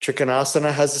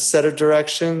 Trikonasana has a set of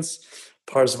directions.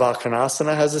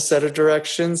 Parsvakonasana has a set of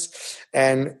directions.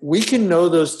 And we can know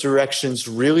those directions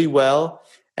really well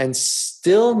and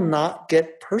still not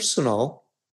get personal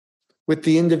with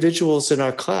the individuals in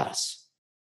our class.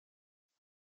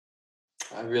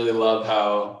 I really love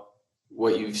how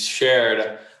what you've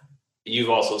shared, you've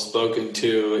also spoken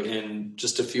to in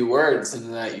just a few words,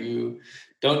 and that you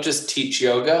don't just teach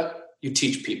yoga, you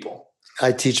teach people.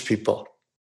 I teach people.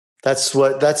 That's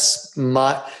what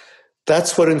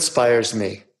inspires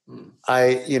me.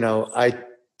 I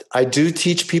do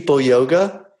teach people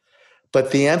yoga,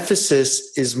 but the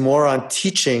emphasis is more on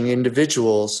teaching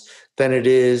individuals than it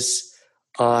is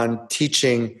on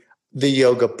teaching the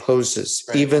yoga poses.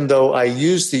 Right. Even though I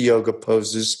use the yoga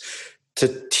poses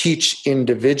to teach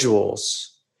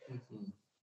individuals,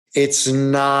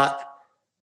 I'm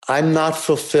not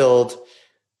fulfilled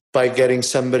by getting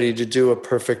somebody to do a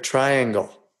perfect triangle.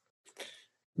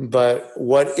 But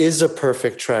what is a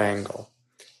perfect triangle?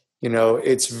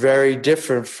 It's very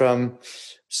different from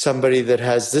somebody that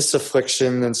has this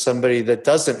affliction than somebody that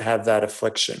doesn't have that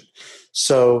affliction.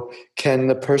 So can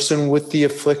the person with the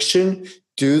affliction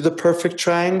do the perfect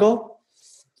triangle?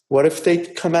 What if they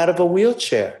come out of a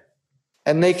wheelchair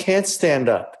and they can't stand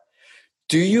up?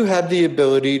 Do you have the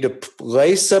ability to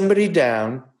lay somebody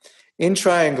down in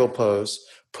triangle pose,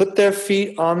 put their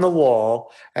feet on the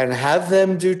wall, and have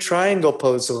them do triangle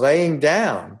pose laying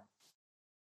down?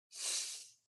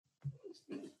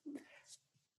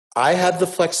 I have the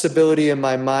flexibility in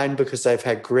my mind because I've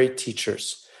had great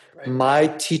teachers. Right. My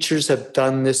teachers have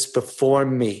done this before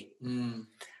me.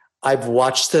 I've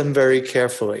watched them very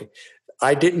carefully.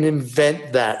 I didn't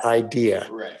invent that idea.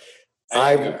 Right.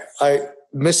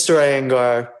 Mr.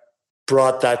 Iyengar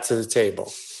brought that to the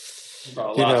table.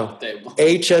 Brought a lot to the table.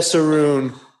 H.S.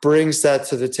 Arun brings that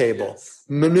to the table. Yes.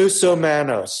 Manuso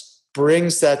Manos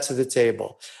brings that to the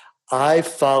table. I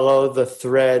follow the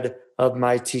thread of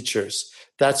my teachers.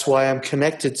 That's why I'm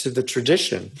connected to the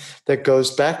tradition that goes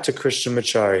back to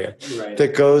Krishnamacharya, right,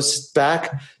 that goes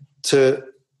back to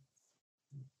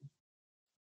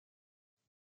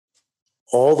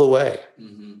all the way.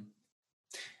 Mm-hmm.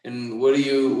 And what do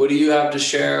you have to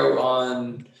share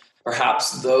on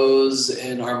perhaps those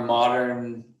in our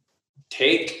modern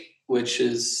take, which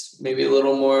is maybe a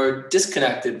little more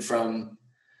disconnected from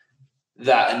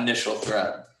that initial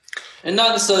thread? And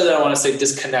not necessarily that I want to say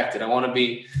disconnected. I want to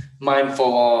be mindful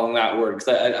along that word, because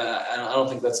I don't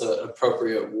think that's an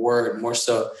appropriate word. More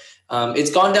so,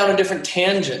 it's gone down a different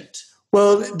tangent.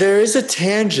 Well, there is a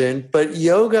tangent, but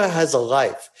yoga has a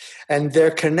life. And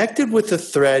they're connected with the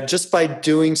thread just by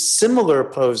doing similar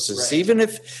poses, right, even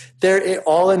if they're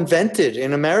all invented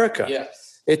in America.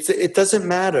 Yes. It doesn't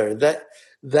matter.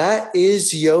 That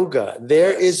is yoga.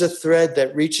 There is a thread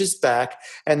that reaches back,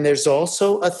 and there's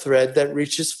also a thread that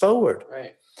reaches forward.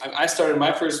 Right. I started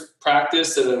my first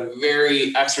practice at a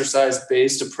very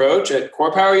exercise-based approach at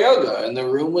Core Power Yoga, and the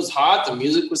room was hot, the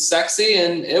music was sexy,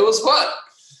 and it was fun.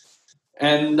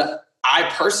 And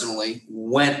I personally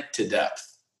went to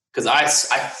depth because I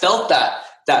felt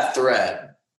that thread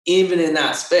even in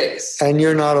that space. And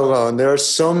you're not alone. There are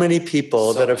so many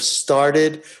people that have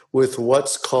started with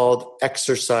what's called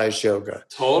exercise yoga.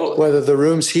 Totally. Whether the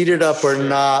room's heated up or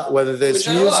not, whether there's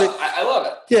music. I love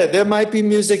it. Yeah, there might be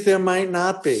music, there might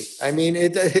not be. I mean,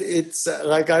 it's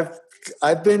like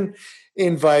I've been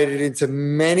invited into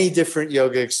many different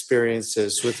yoga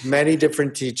experiences with many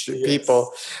different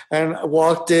people, and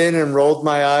walked in and rolled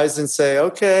my eyes and say,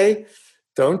 okay,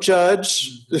 Don't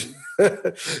judge.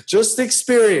 Just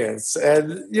experience.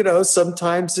 And,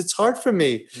 sometimes it's hard for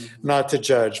me not to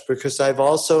judge because I've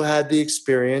also had the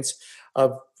experience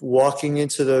of walking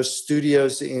into those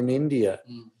studios in India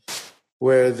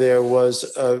where there was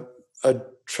a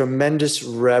tremendous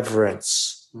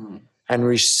reverence and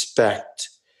respect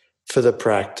for the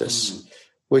practice,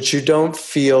 which you don't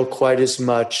feel quite as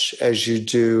much as you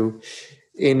do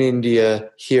in India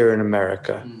here in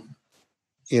America.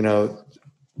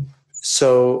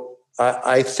 So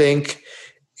I think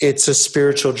it's a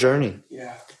spiritual journey.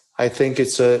 Yeah. I think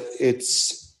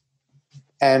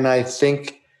and I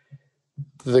think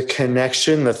the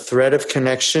connection, the thread of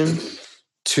connection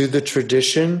to the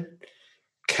tradition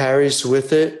carries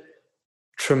with it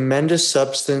tremendous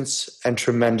substance and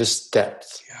tremendous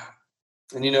depth.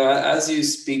 Yeah. And, as you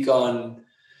speak on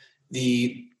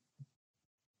the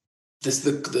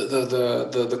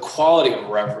quality of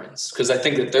reverence, because I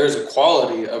think that there's a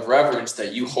quality of reverence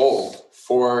that you hold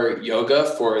for yoga,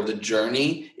 for the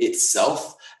journey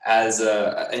itself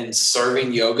in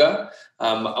serving yoga.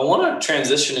 I want to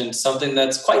transition into something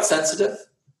that's quite sensitive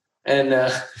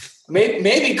and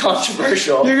maybe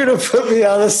controversial. You're going to put me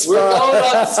on the spot. We're going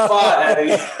on the spot,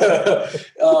 Eddie,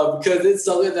 because it's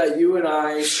something that you and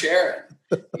I share.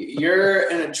 You're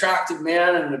an attractive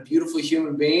man and a beautiful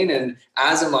human being, and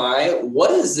as am I.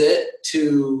 What is it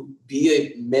to be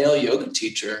a male yoga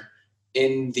teacher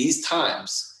in these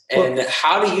times? And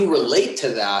how do you relate to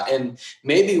that? And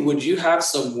maybe would you have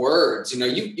some words?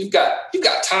 You've got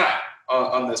time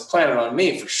on this planet, on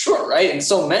me for sure, right? And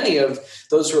so many of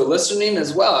those who are listening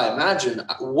as well, I imagine.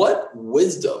 What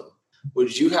wisdom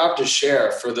would you have to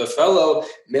share for the fellow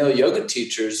male yoga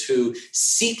teachers who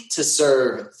seek to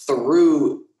serve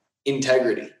through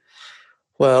integrity?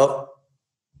 Well,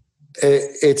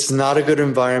 it's not a good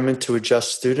environment to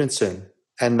adjust students in.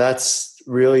 And that's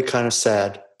really kind of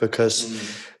sad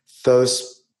because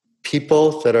those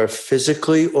people that are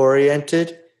physically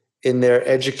oriented in their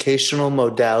educational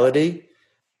modality,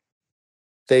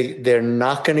 they're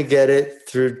not going to get it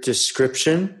through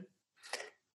description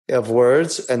of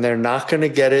words, and they're not going to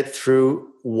get it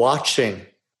through watching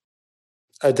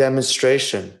a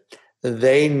demonstration.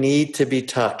 They need to be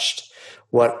touched.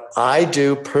 What I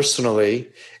do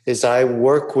personally is I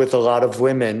work with a lot of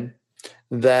women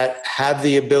that have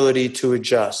the ability to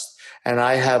adjust. And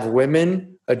I have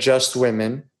women adjust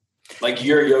women. Like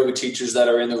your yoga teachers that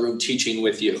are in the room teaching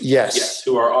with you. Yes.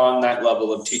 Who are on that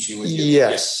level of teaching with you.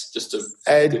 Yes. Just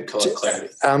a good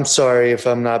clarity. I'm sorry if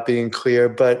I'm not being clear,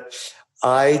 but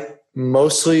I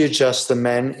mostly adjust the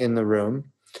men in the room.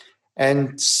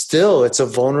 And still, it's a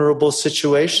vulnerable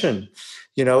situation.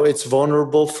 It's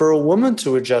vulnerable for a woman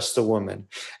to adjust a woman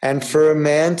and for a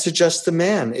man to adjust a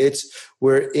man.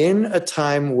 We're in a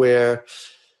time where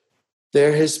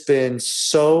there has been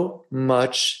so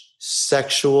much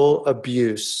sexual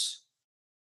abuse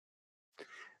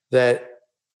that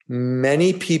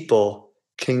many people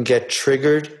can get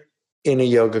triggered in a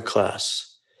yoga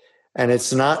class. And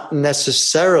it's not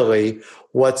necessarily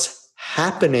what's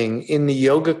happening in the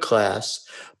yoga class,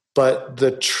 but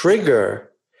the trigger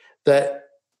that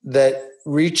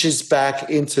reaches back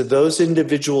into those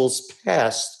individuals'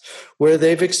 past where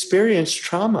they've experienced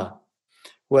trauma,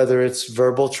 whether it's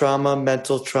verbal trauma,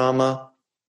 mental trauma,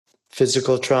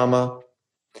 physical trauma.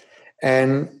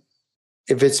 And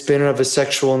if it's been of a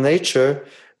sexual nature,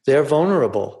 they're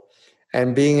vulnerable.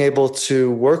 And being able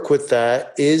to work with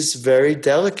that is very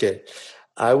delicate.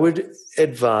 I would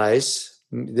advise,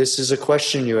 this is a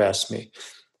question you asked me,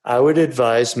 I would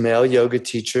advise male yoga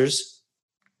teachers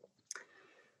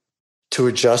to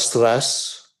adjust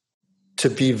less, to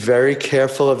be very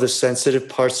careful of the sensitive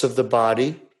parts of the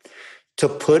body, to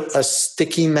put a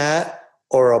sticky mat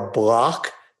or a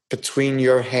block between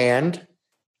your hand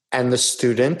and the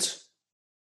student,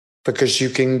 because you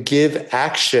can give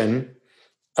action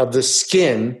of the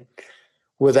skin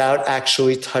without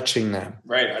actually touching them.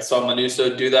 Right. I saw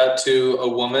Manuso do that to a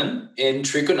woman in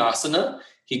Trikonasana.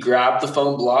 He grabbed the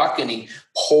foam block and he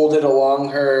pulled it along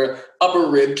her upper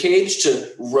rib cage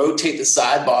to rotate the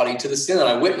side body to the skin. And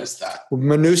I witnessed that.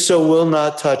 Manuso will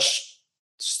not touch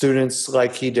students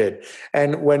like he did.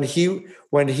 And when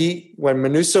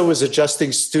Manuso was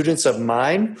adjusting students of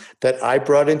mine that I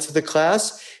brought into the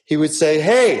class, he would say,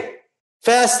 "Hey,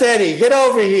 Fast Eddie, get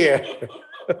over here."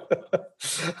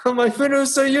 I'm like,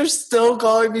 "Manuso, you're still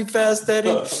calling me Fast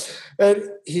Eddie?" And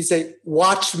he'd say,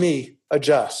 "Watch me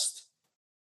adjust."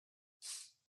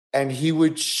 And he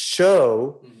would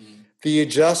show the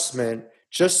adjustment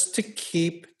just to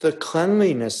keep the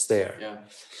cleanliness there. Yeah.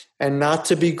 And not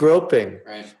to be groping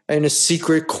in a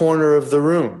secret corner of the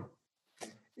room.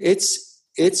 It's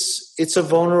it's a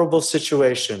vulnerable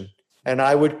situation. And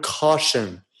I would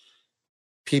caution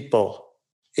people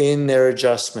in their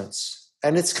adjustments.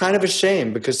 And it's kind of a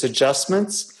shame because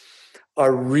adjustments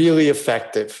are really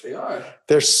effective. They are.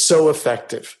 They're so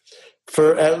effective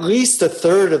for at least a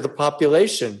third of the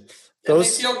population. They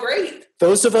feel great.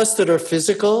 Those of us that are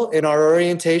physical in our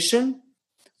orientation,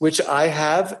 which I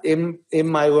have in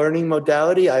my learning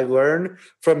modality, I learn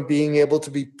from being able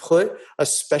to be put,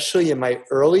 especially in my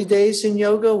early days in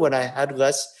yoga when I had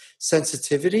less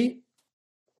sensitivity.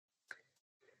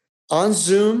 On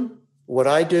Zoom, what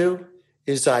I do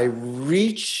is I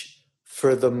reach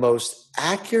for the most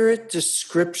accurate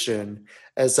description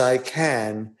as I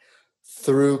can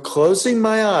through closing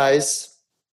my eyes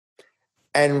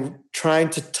and trying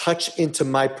to touch into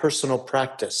my personal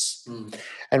practice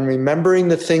and remembering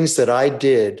the things that I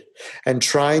did and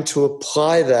trying to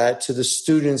apply that to the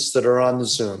students that are on the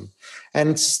Zoom.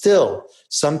 And still,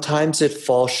 sometimes it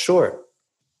falls short.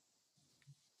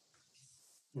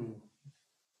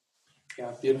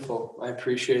 Yeah, beautiful. I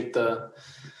appreciate I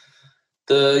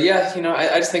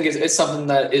just think it's something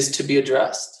that is to be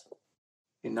addressed.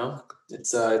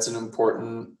 It's an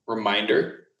important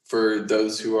reminder for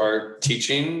those who are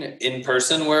teaching in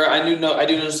person, where I do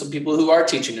know some people who are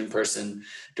teaching in person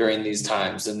during these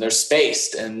times, and they're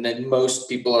spaced, and then most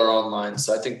people are online.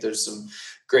 So I think there's some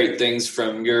great things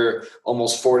from your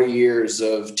almost 40 years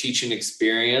of teaching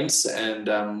experience and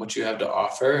what you have to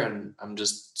offer. And I'm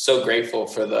just so grateful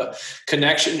for the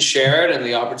connection shared and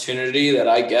the opportunity that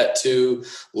I get to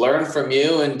learn from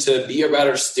you and to be a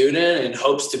better student and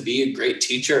hopes to be a great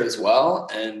teacher as well.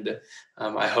 And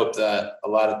I hope that a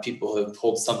lot of people have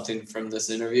pulled something from this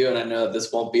interview, and I know that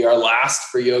this won't be our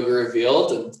last for Yoga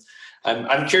Revealed. And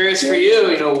I'm curious for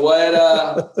you,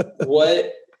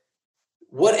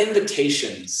 what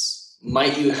invitations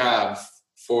might you have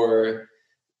for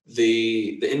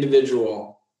the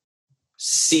individual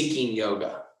seeking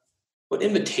yoga? What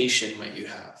invitation might you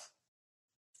have?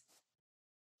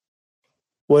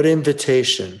 What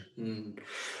invitation?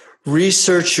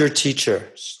 Research your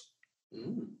teachers.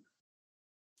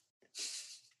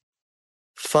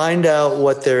 Find out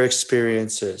what their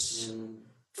experience is.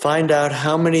 Find out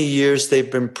how many years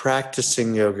they've been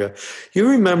practicing yoga. You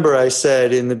remember I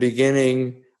said in the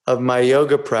beginning of my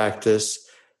yoga practice,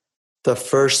 the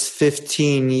first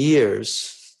 15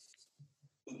 years.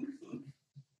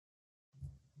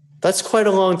 That's quite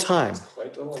a long time.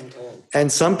 Quite a long time.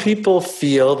 And some people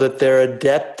feel that they're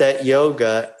adept at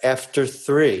yoga after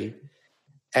 3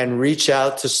 and reach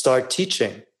out to start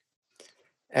teaching.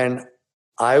 And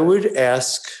I would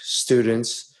ask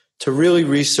students to really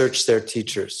research their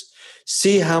teachers,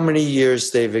 see how many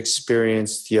years they've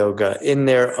experienced yoga in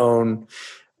their own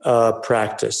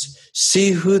practice, see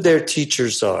who their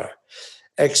teachers are,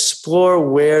 explore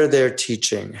where they're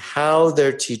teaching, how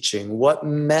they're teaching, what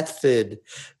method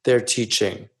they're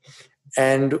teaching,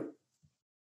 and,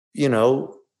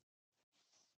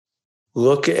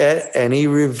 look at any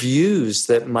reviews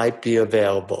that might be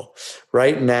available.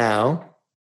 Right now,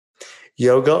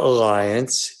 Yoga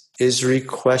Alliance is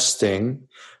requesting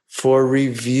for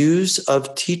reviews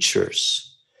of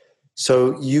teachers.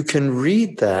 So you can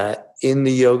read that in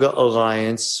the Yoga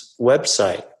Alliance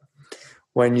website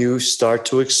when you start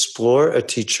to explore a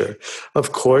teacher.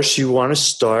 Of course, you want to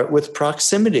start with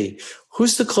proximity.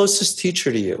 Who's the closest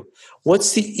teacher to you?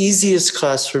 What's the easiest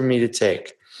class for me to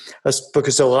take?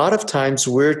 Because a lot of times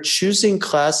we're choosing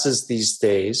classes these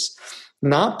days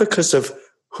not because of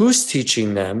who's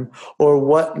teaching them or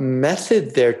what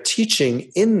method they're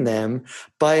teaching in them,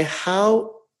 by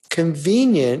how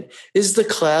convenient is the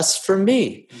class for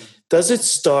me. Does it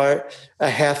start a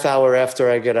half hour after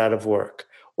I get out of work?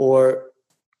 Or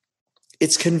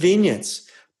it's convenience,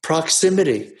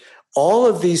 proximity. All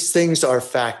of these things are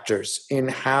factors in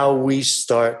how we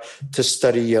start to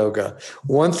study yoga.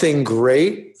 One thing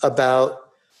great about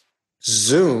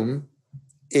Zoom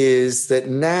is that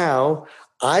now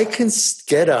I can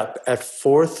get up at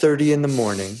 4:30 in the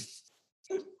morning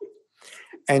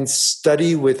and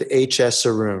study with H.S.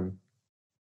 Arun.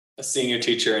 A senior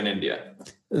teacher in India.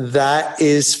 That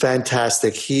is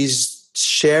fantastic. He's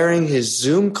sharing his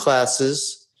Zoom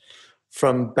classes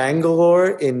from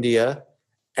Bangalore, India.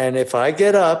 And if I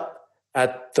get up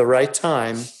at the right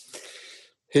time,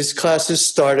 his classes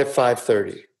start at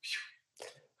 5:30.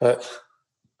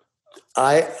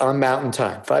 On Mountain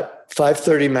Time,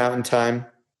 5:30 Mountain Time,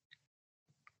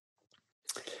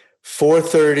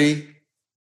 4:30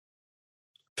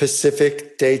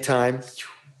 Pacific daytime.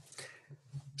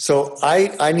 So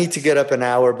I need to get up an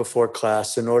hour before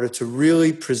class in order to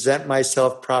really present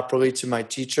myself properly to my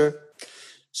teacher.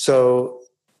 So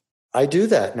I do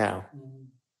that now.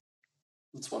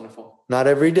 That's wonderful. Not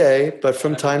every day, but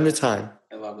from time to time.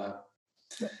 I love that.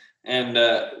 And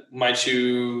might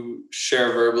you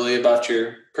share verbally about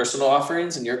your personal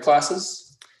offerings and your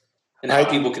classes and how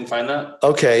people can find that?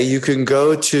 Okay, you can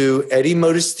go to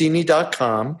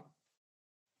eddiemodestini.com.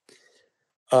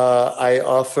 I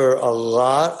offer a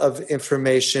lot of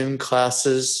information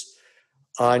classes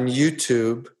on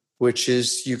YouTube, which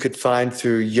is you could find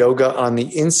through Yoga on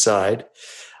the Inside.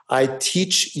 I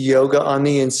teach Yoga on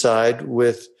the Inside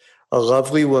with a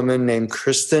lovely woman named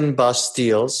Kristen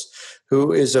Bastiles,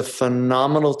 who is a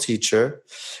phenomenal teacher.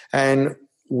 And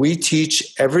we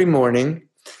teach every morning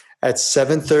at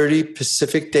 7:30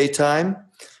 Pacific Daytime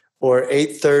or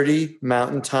 8:30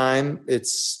 Mountain Time. It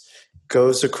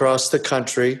goes across the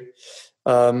country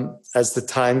as the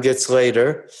time gets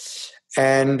later.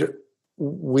 And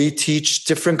we teach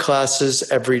different classes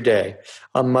every day.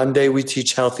 On Monday, we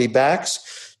teach healthy backs.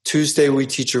 Tuesday, we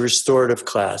teach a restorative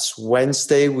class.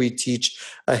 Wednesday, we teach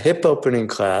a hip opening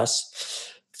class.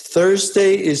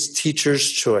 Thursday is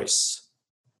teacher's choice.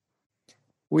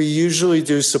 We usually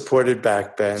do supported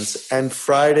back bends. And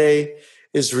Friday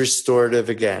is restorative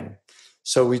again.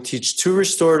 So we teach 2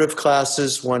 restorative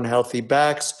classes, 1 healthy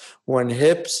backs, 1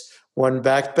 hips, 1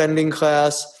 back bending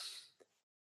class.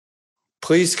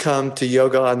 Please come to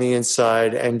Yoga on the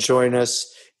Inside and join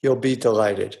us. You'll be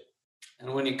delighted.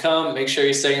 And when you come, make sure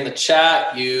you say in the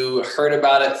chat you heard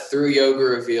about it through Yoga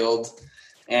Revealed.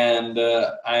 And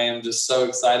I am just so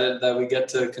excited that we get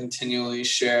to continually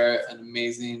share an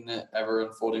amazing,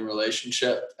 ever-unfolding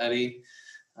relationship, Eddie.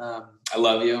 I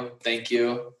love you. Thank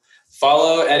you.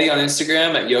 Follow Eddie on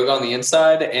Instagram at Yoga on the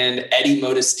Inside and Eddie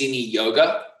Modestini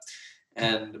Yoga.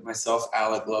 And myself,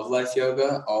 Alec Love Life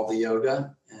Yoga, all the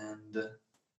yoga. And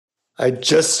I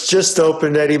just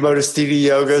opened Eddie Modestini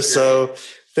Yoga, so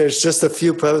there's just a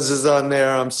few poses on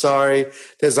there. I'm sorry.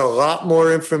 There's a lot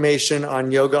more information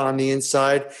on Yoga on the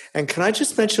Inside. And can I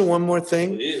just mention one more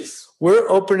thing? Please. We're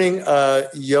opening a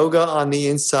Yoga on the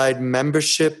Inside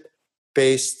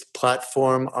membership-based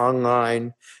platform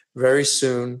online very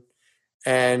soon.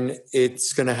 And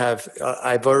it's going to have,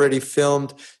 I've already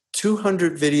filmed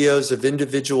 200 videos of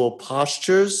individual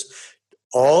postures,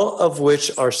 all of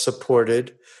which are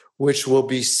supported, which will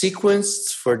be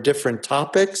sequenced for different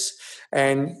topics,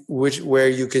 and where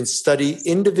you can study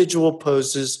individual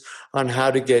poses on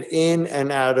how to get in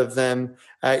and out of them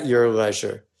at your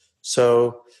leisure.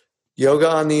 So Yoga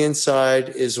on the Inside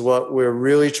is what we're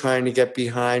really trying to get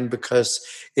behind because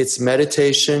it's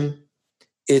meditation,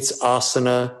 it's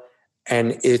asana,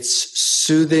 and it's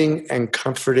soothing and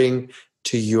comforting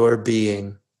to your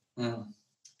being. If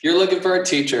you're looking for a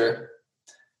teacher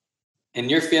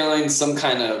and you're feeling some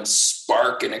kind of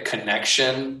spark and a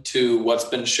connection to what's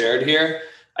been shared here,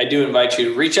 I do invite you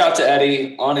to reach out to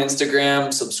Eddie on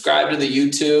Instagram, subscribe to the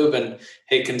YouTube, and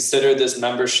hey, consider this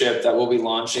membership that we'll be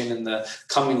launching in the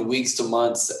coming weeks to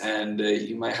months. And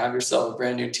you might have yourself a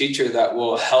brand new teacher that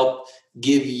will help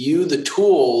give you the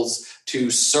tools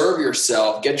to serve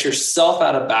yourself, get yourself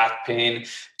out of back pain,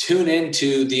 tune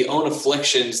into the own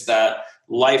afflictions that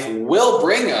life will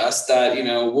bring us, that, you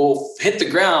know, we'll hit the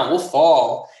ground, we'll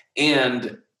fall.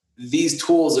 And these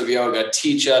tools of yoga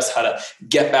teach us how to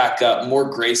get back up more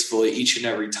gracefully each and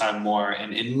every time more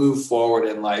and move forward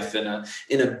in life in a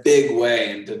big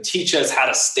way, and to teach us how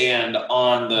to stand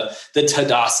on the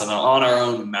Tadasana, on our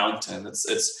own mountain. That's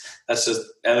just, at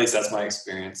least that's my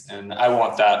experience. And I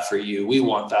want that for you. We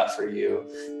want that for you.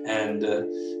 And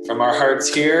from our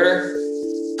hearts here,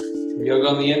 from Yoga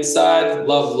on the Inside,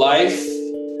 love life.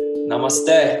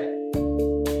 Namaste.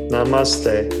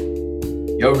 Namaste.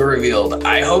 Yoga Revealed.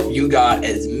 I hope you got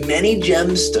as many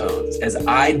gemstones as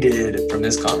I did from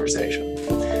this conversation.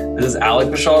 This is Alec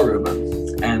Vishal Rubin.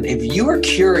 And if you are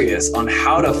curious on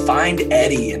how to find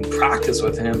Eddie and practice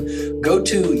with him, go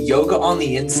to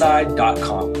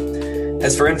yogaontheinside.com.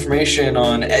 As for information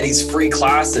on Eddie's free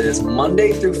classes,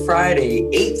 Monday through Friday,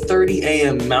 8:30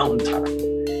 a.m. Mountain Time.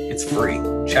 It's free.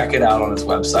 Check it out on his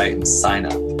website and sign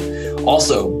up.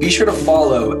 Also, be sure to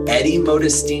follow Eddie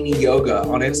Modestini Yoga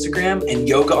on Instagram and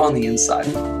Yoga on the Inside.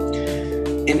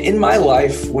 And in my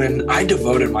life, when I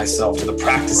devoted myself to the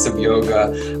practice of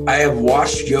yoga, I have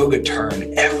watched yoga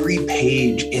turn every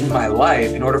page in my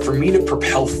life in order for me to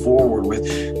propel forward with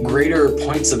greater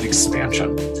points of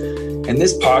expansion. And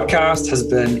this podcast has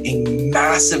been a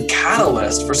massive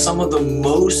catalyst for some of the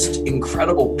most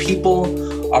incredible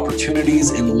people,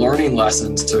 opportunities, and learning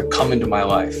lessons to come into my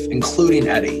life, including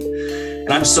Eddie.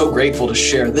 And I'm so grateful to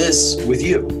share this with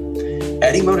you.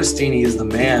 Eddie Modestini is the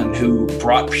man who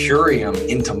brought Purium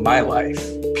into my life.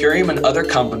 Purium and other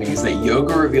companies that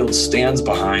Yoga Revealed stands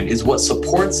behind is what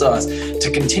supports us to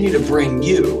continue to bring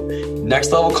you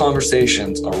next level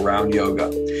conversations around yoga.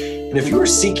 And if you are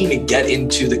seeking to get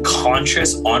into the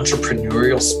conscious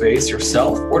entrepreneurial space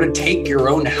yourself, or to take your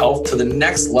own health to the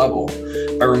next level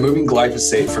by removing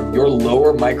glyphosate from your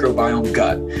lower microbiome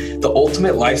gut, the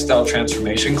Ultimate Lifestyle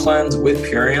Transformation Cleanse with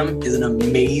Purium is an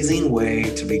amazing way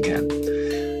to begin.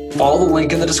 Follow the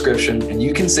link in the description and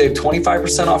you can save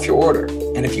 25% off your order.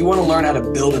 And if you want to learn how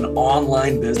to build an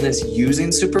online business using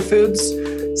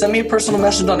superfoods, send me a personal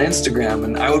message on Instagram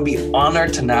and I would be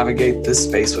honored to navigate this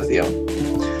space with you.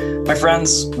 My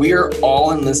friends, we are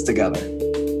all in this together.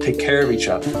 Take care of each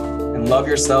other and love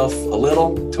yourself a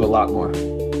little to a lot more.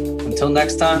 Until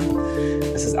next time,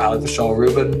 this is Alec Vishal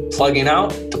Rubin, plugging out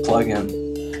to plug in.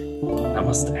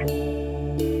 Namaste.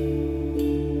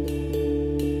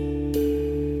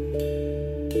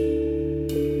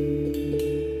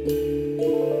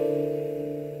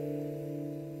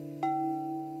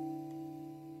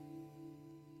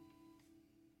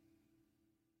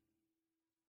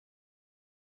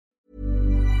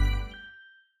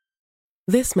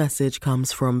 This message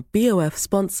comes from BOF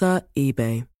sponsor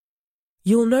eBay.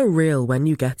 You'll know real when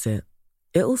you get it.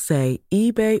 It'll say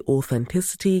eBay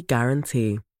Authenticity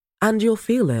Guarantee. And you'll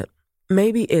feel it.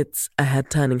 Maybe it's a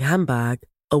head-turning handbag,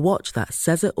 a watch that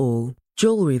says it all,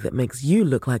 jewelry that makes you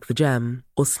look like the gem,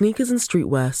 or sneakers and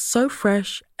streetwear so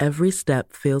fresh every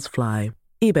step feels fly.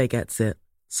 eBay gets it.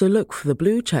 So look for the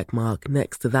blue check mark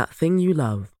next to that thing you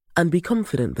love. And be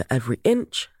confident that every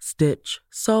inch, stitch,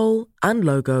 sole, and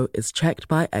logo is checked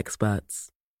by experts.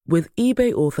 With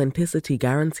eBay Authenticity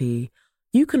Guarantee,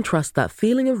 you can trust that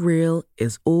feeling of real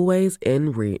is always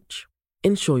in reach.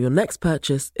 Ensure your next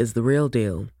purchase is the real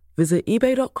deal. Visit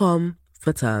ebay.com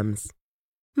for terms.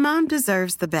 Mom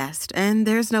deserves the best, and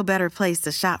there's no better place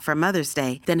to shop for Mother's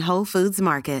Day than Whole Foods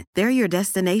Market. They're your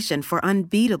destination for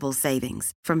unbeatable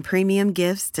savings, from premium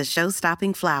gifts to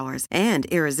show-stopping flowers and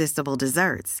irresistible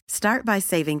desserts. Start by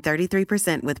saving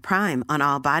 33% with Prime on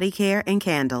all body care and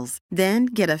candles. Then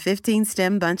get a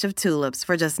 15-stem bunch of tulips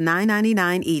for just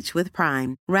 $9.99 each with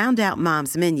Prime. Round out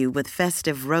Mom's menu with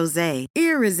festive rosé,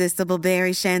 irresistible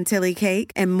berry chantilly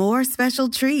cake, and more special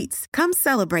treats. Come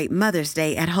celebrate Mother's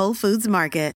Day at Whole Foods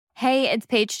Market. Hey, it's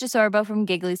Paige DeSorbo from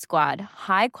Giggly Squad.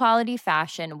 High quality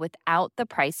fashion without the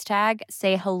price tag.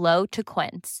 Say hello to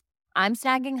Quince. I'm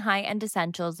snagging high-end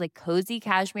essentials like cozy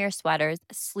cashmere sweaters,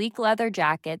 sleek leather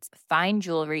jackets, fine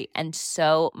jewelry, and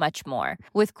so much more.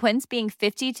 With Quince being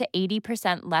 50 to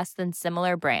 80% less than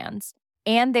similar brands.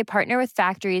 And they partner with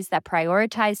factories that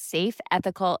prioritize safe,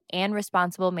 ethical, and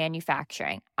responsible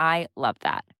manufacturing. I love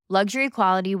that. Luxury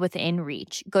quality within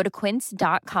reach. Go to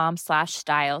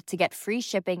quince.com/style to get free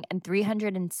shipping and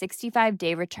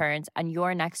 365-day returns on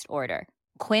your next order.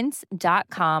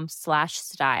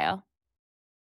 Quince.com/style.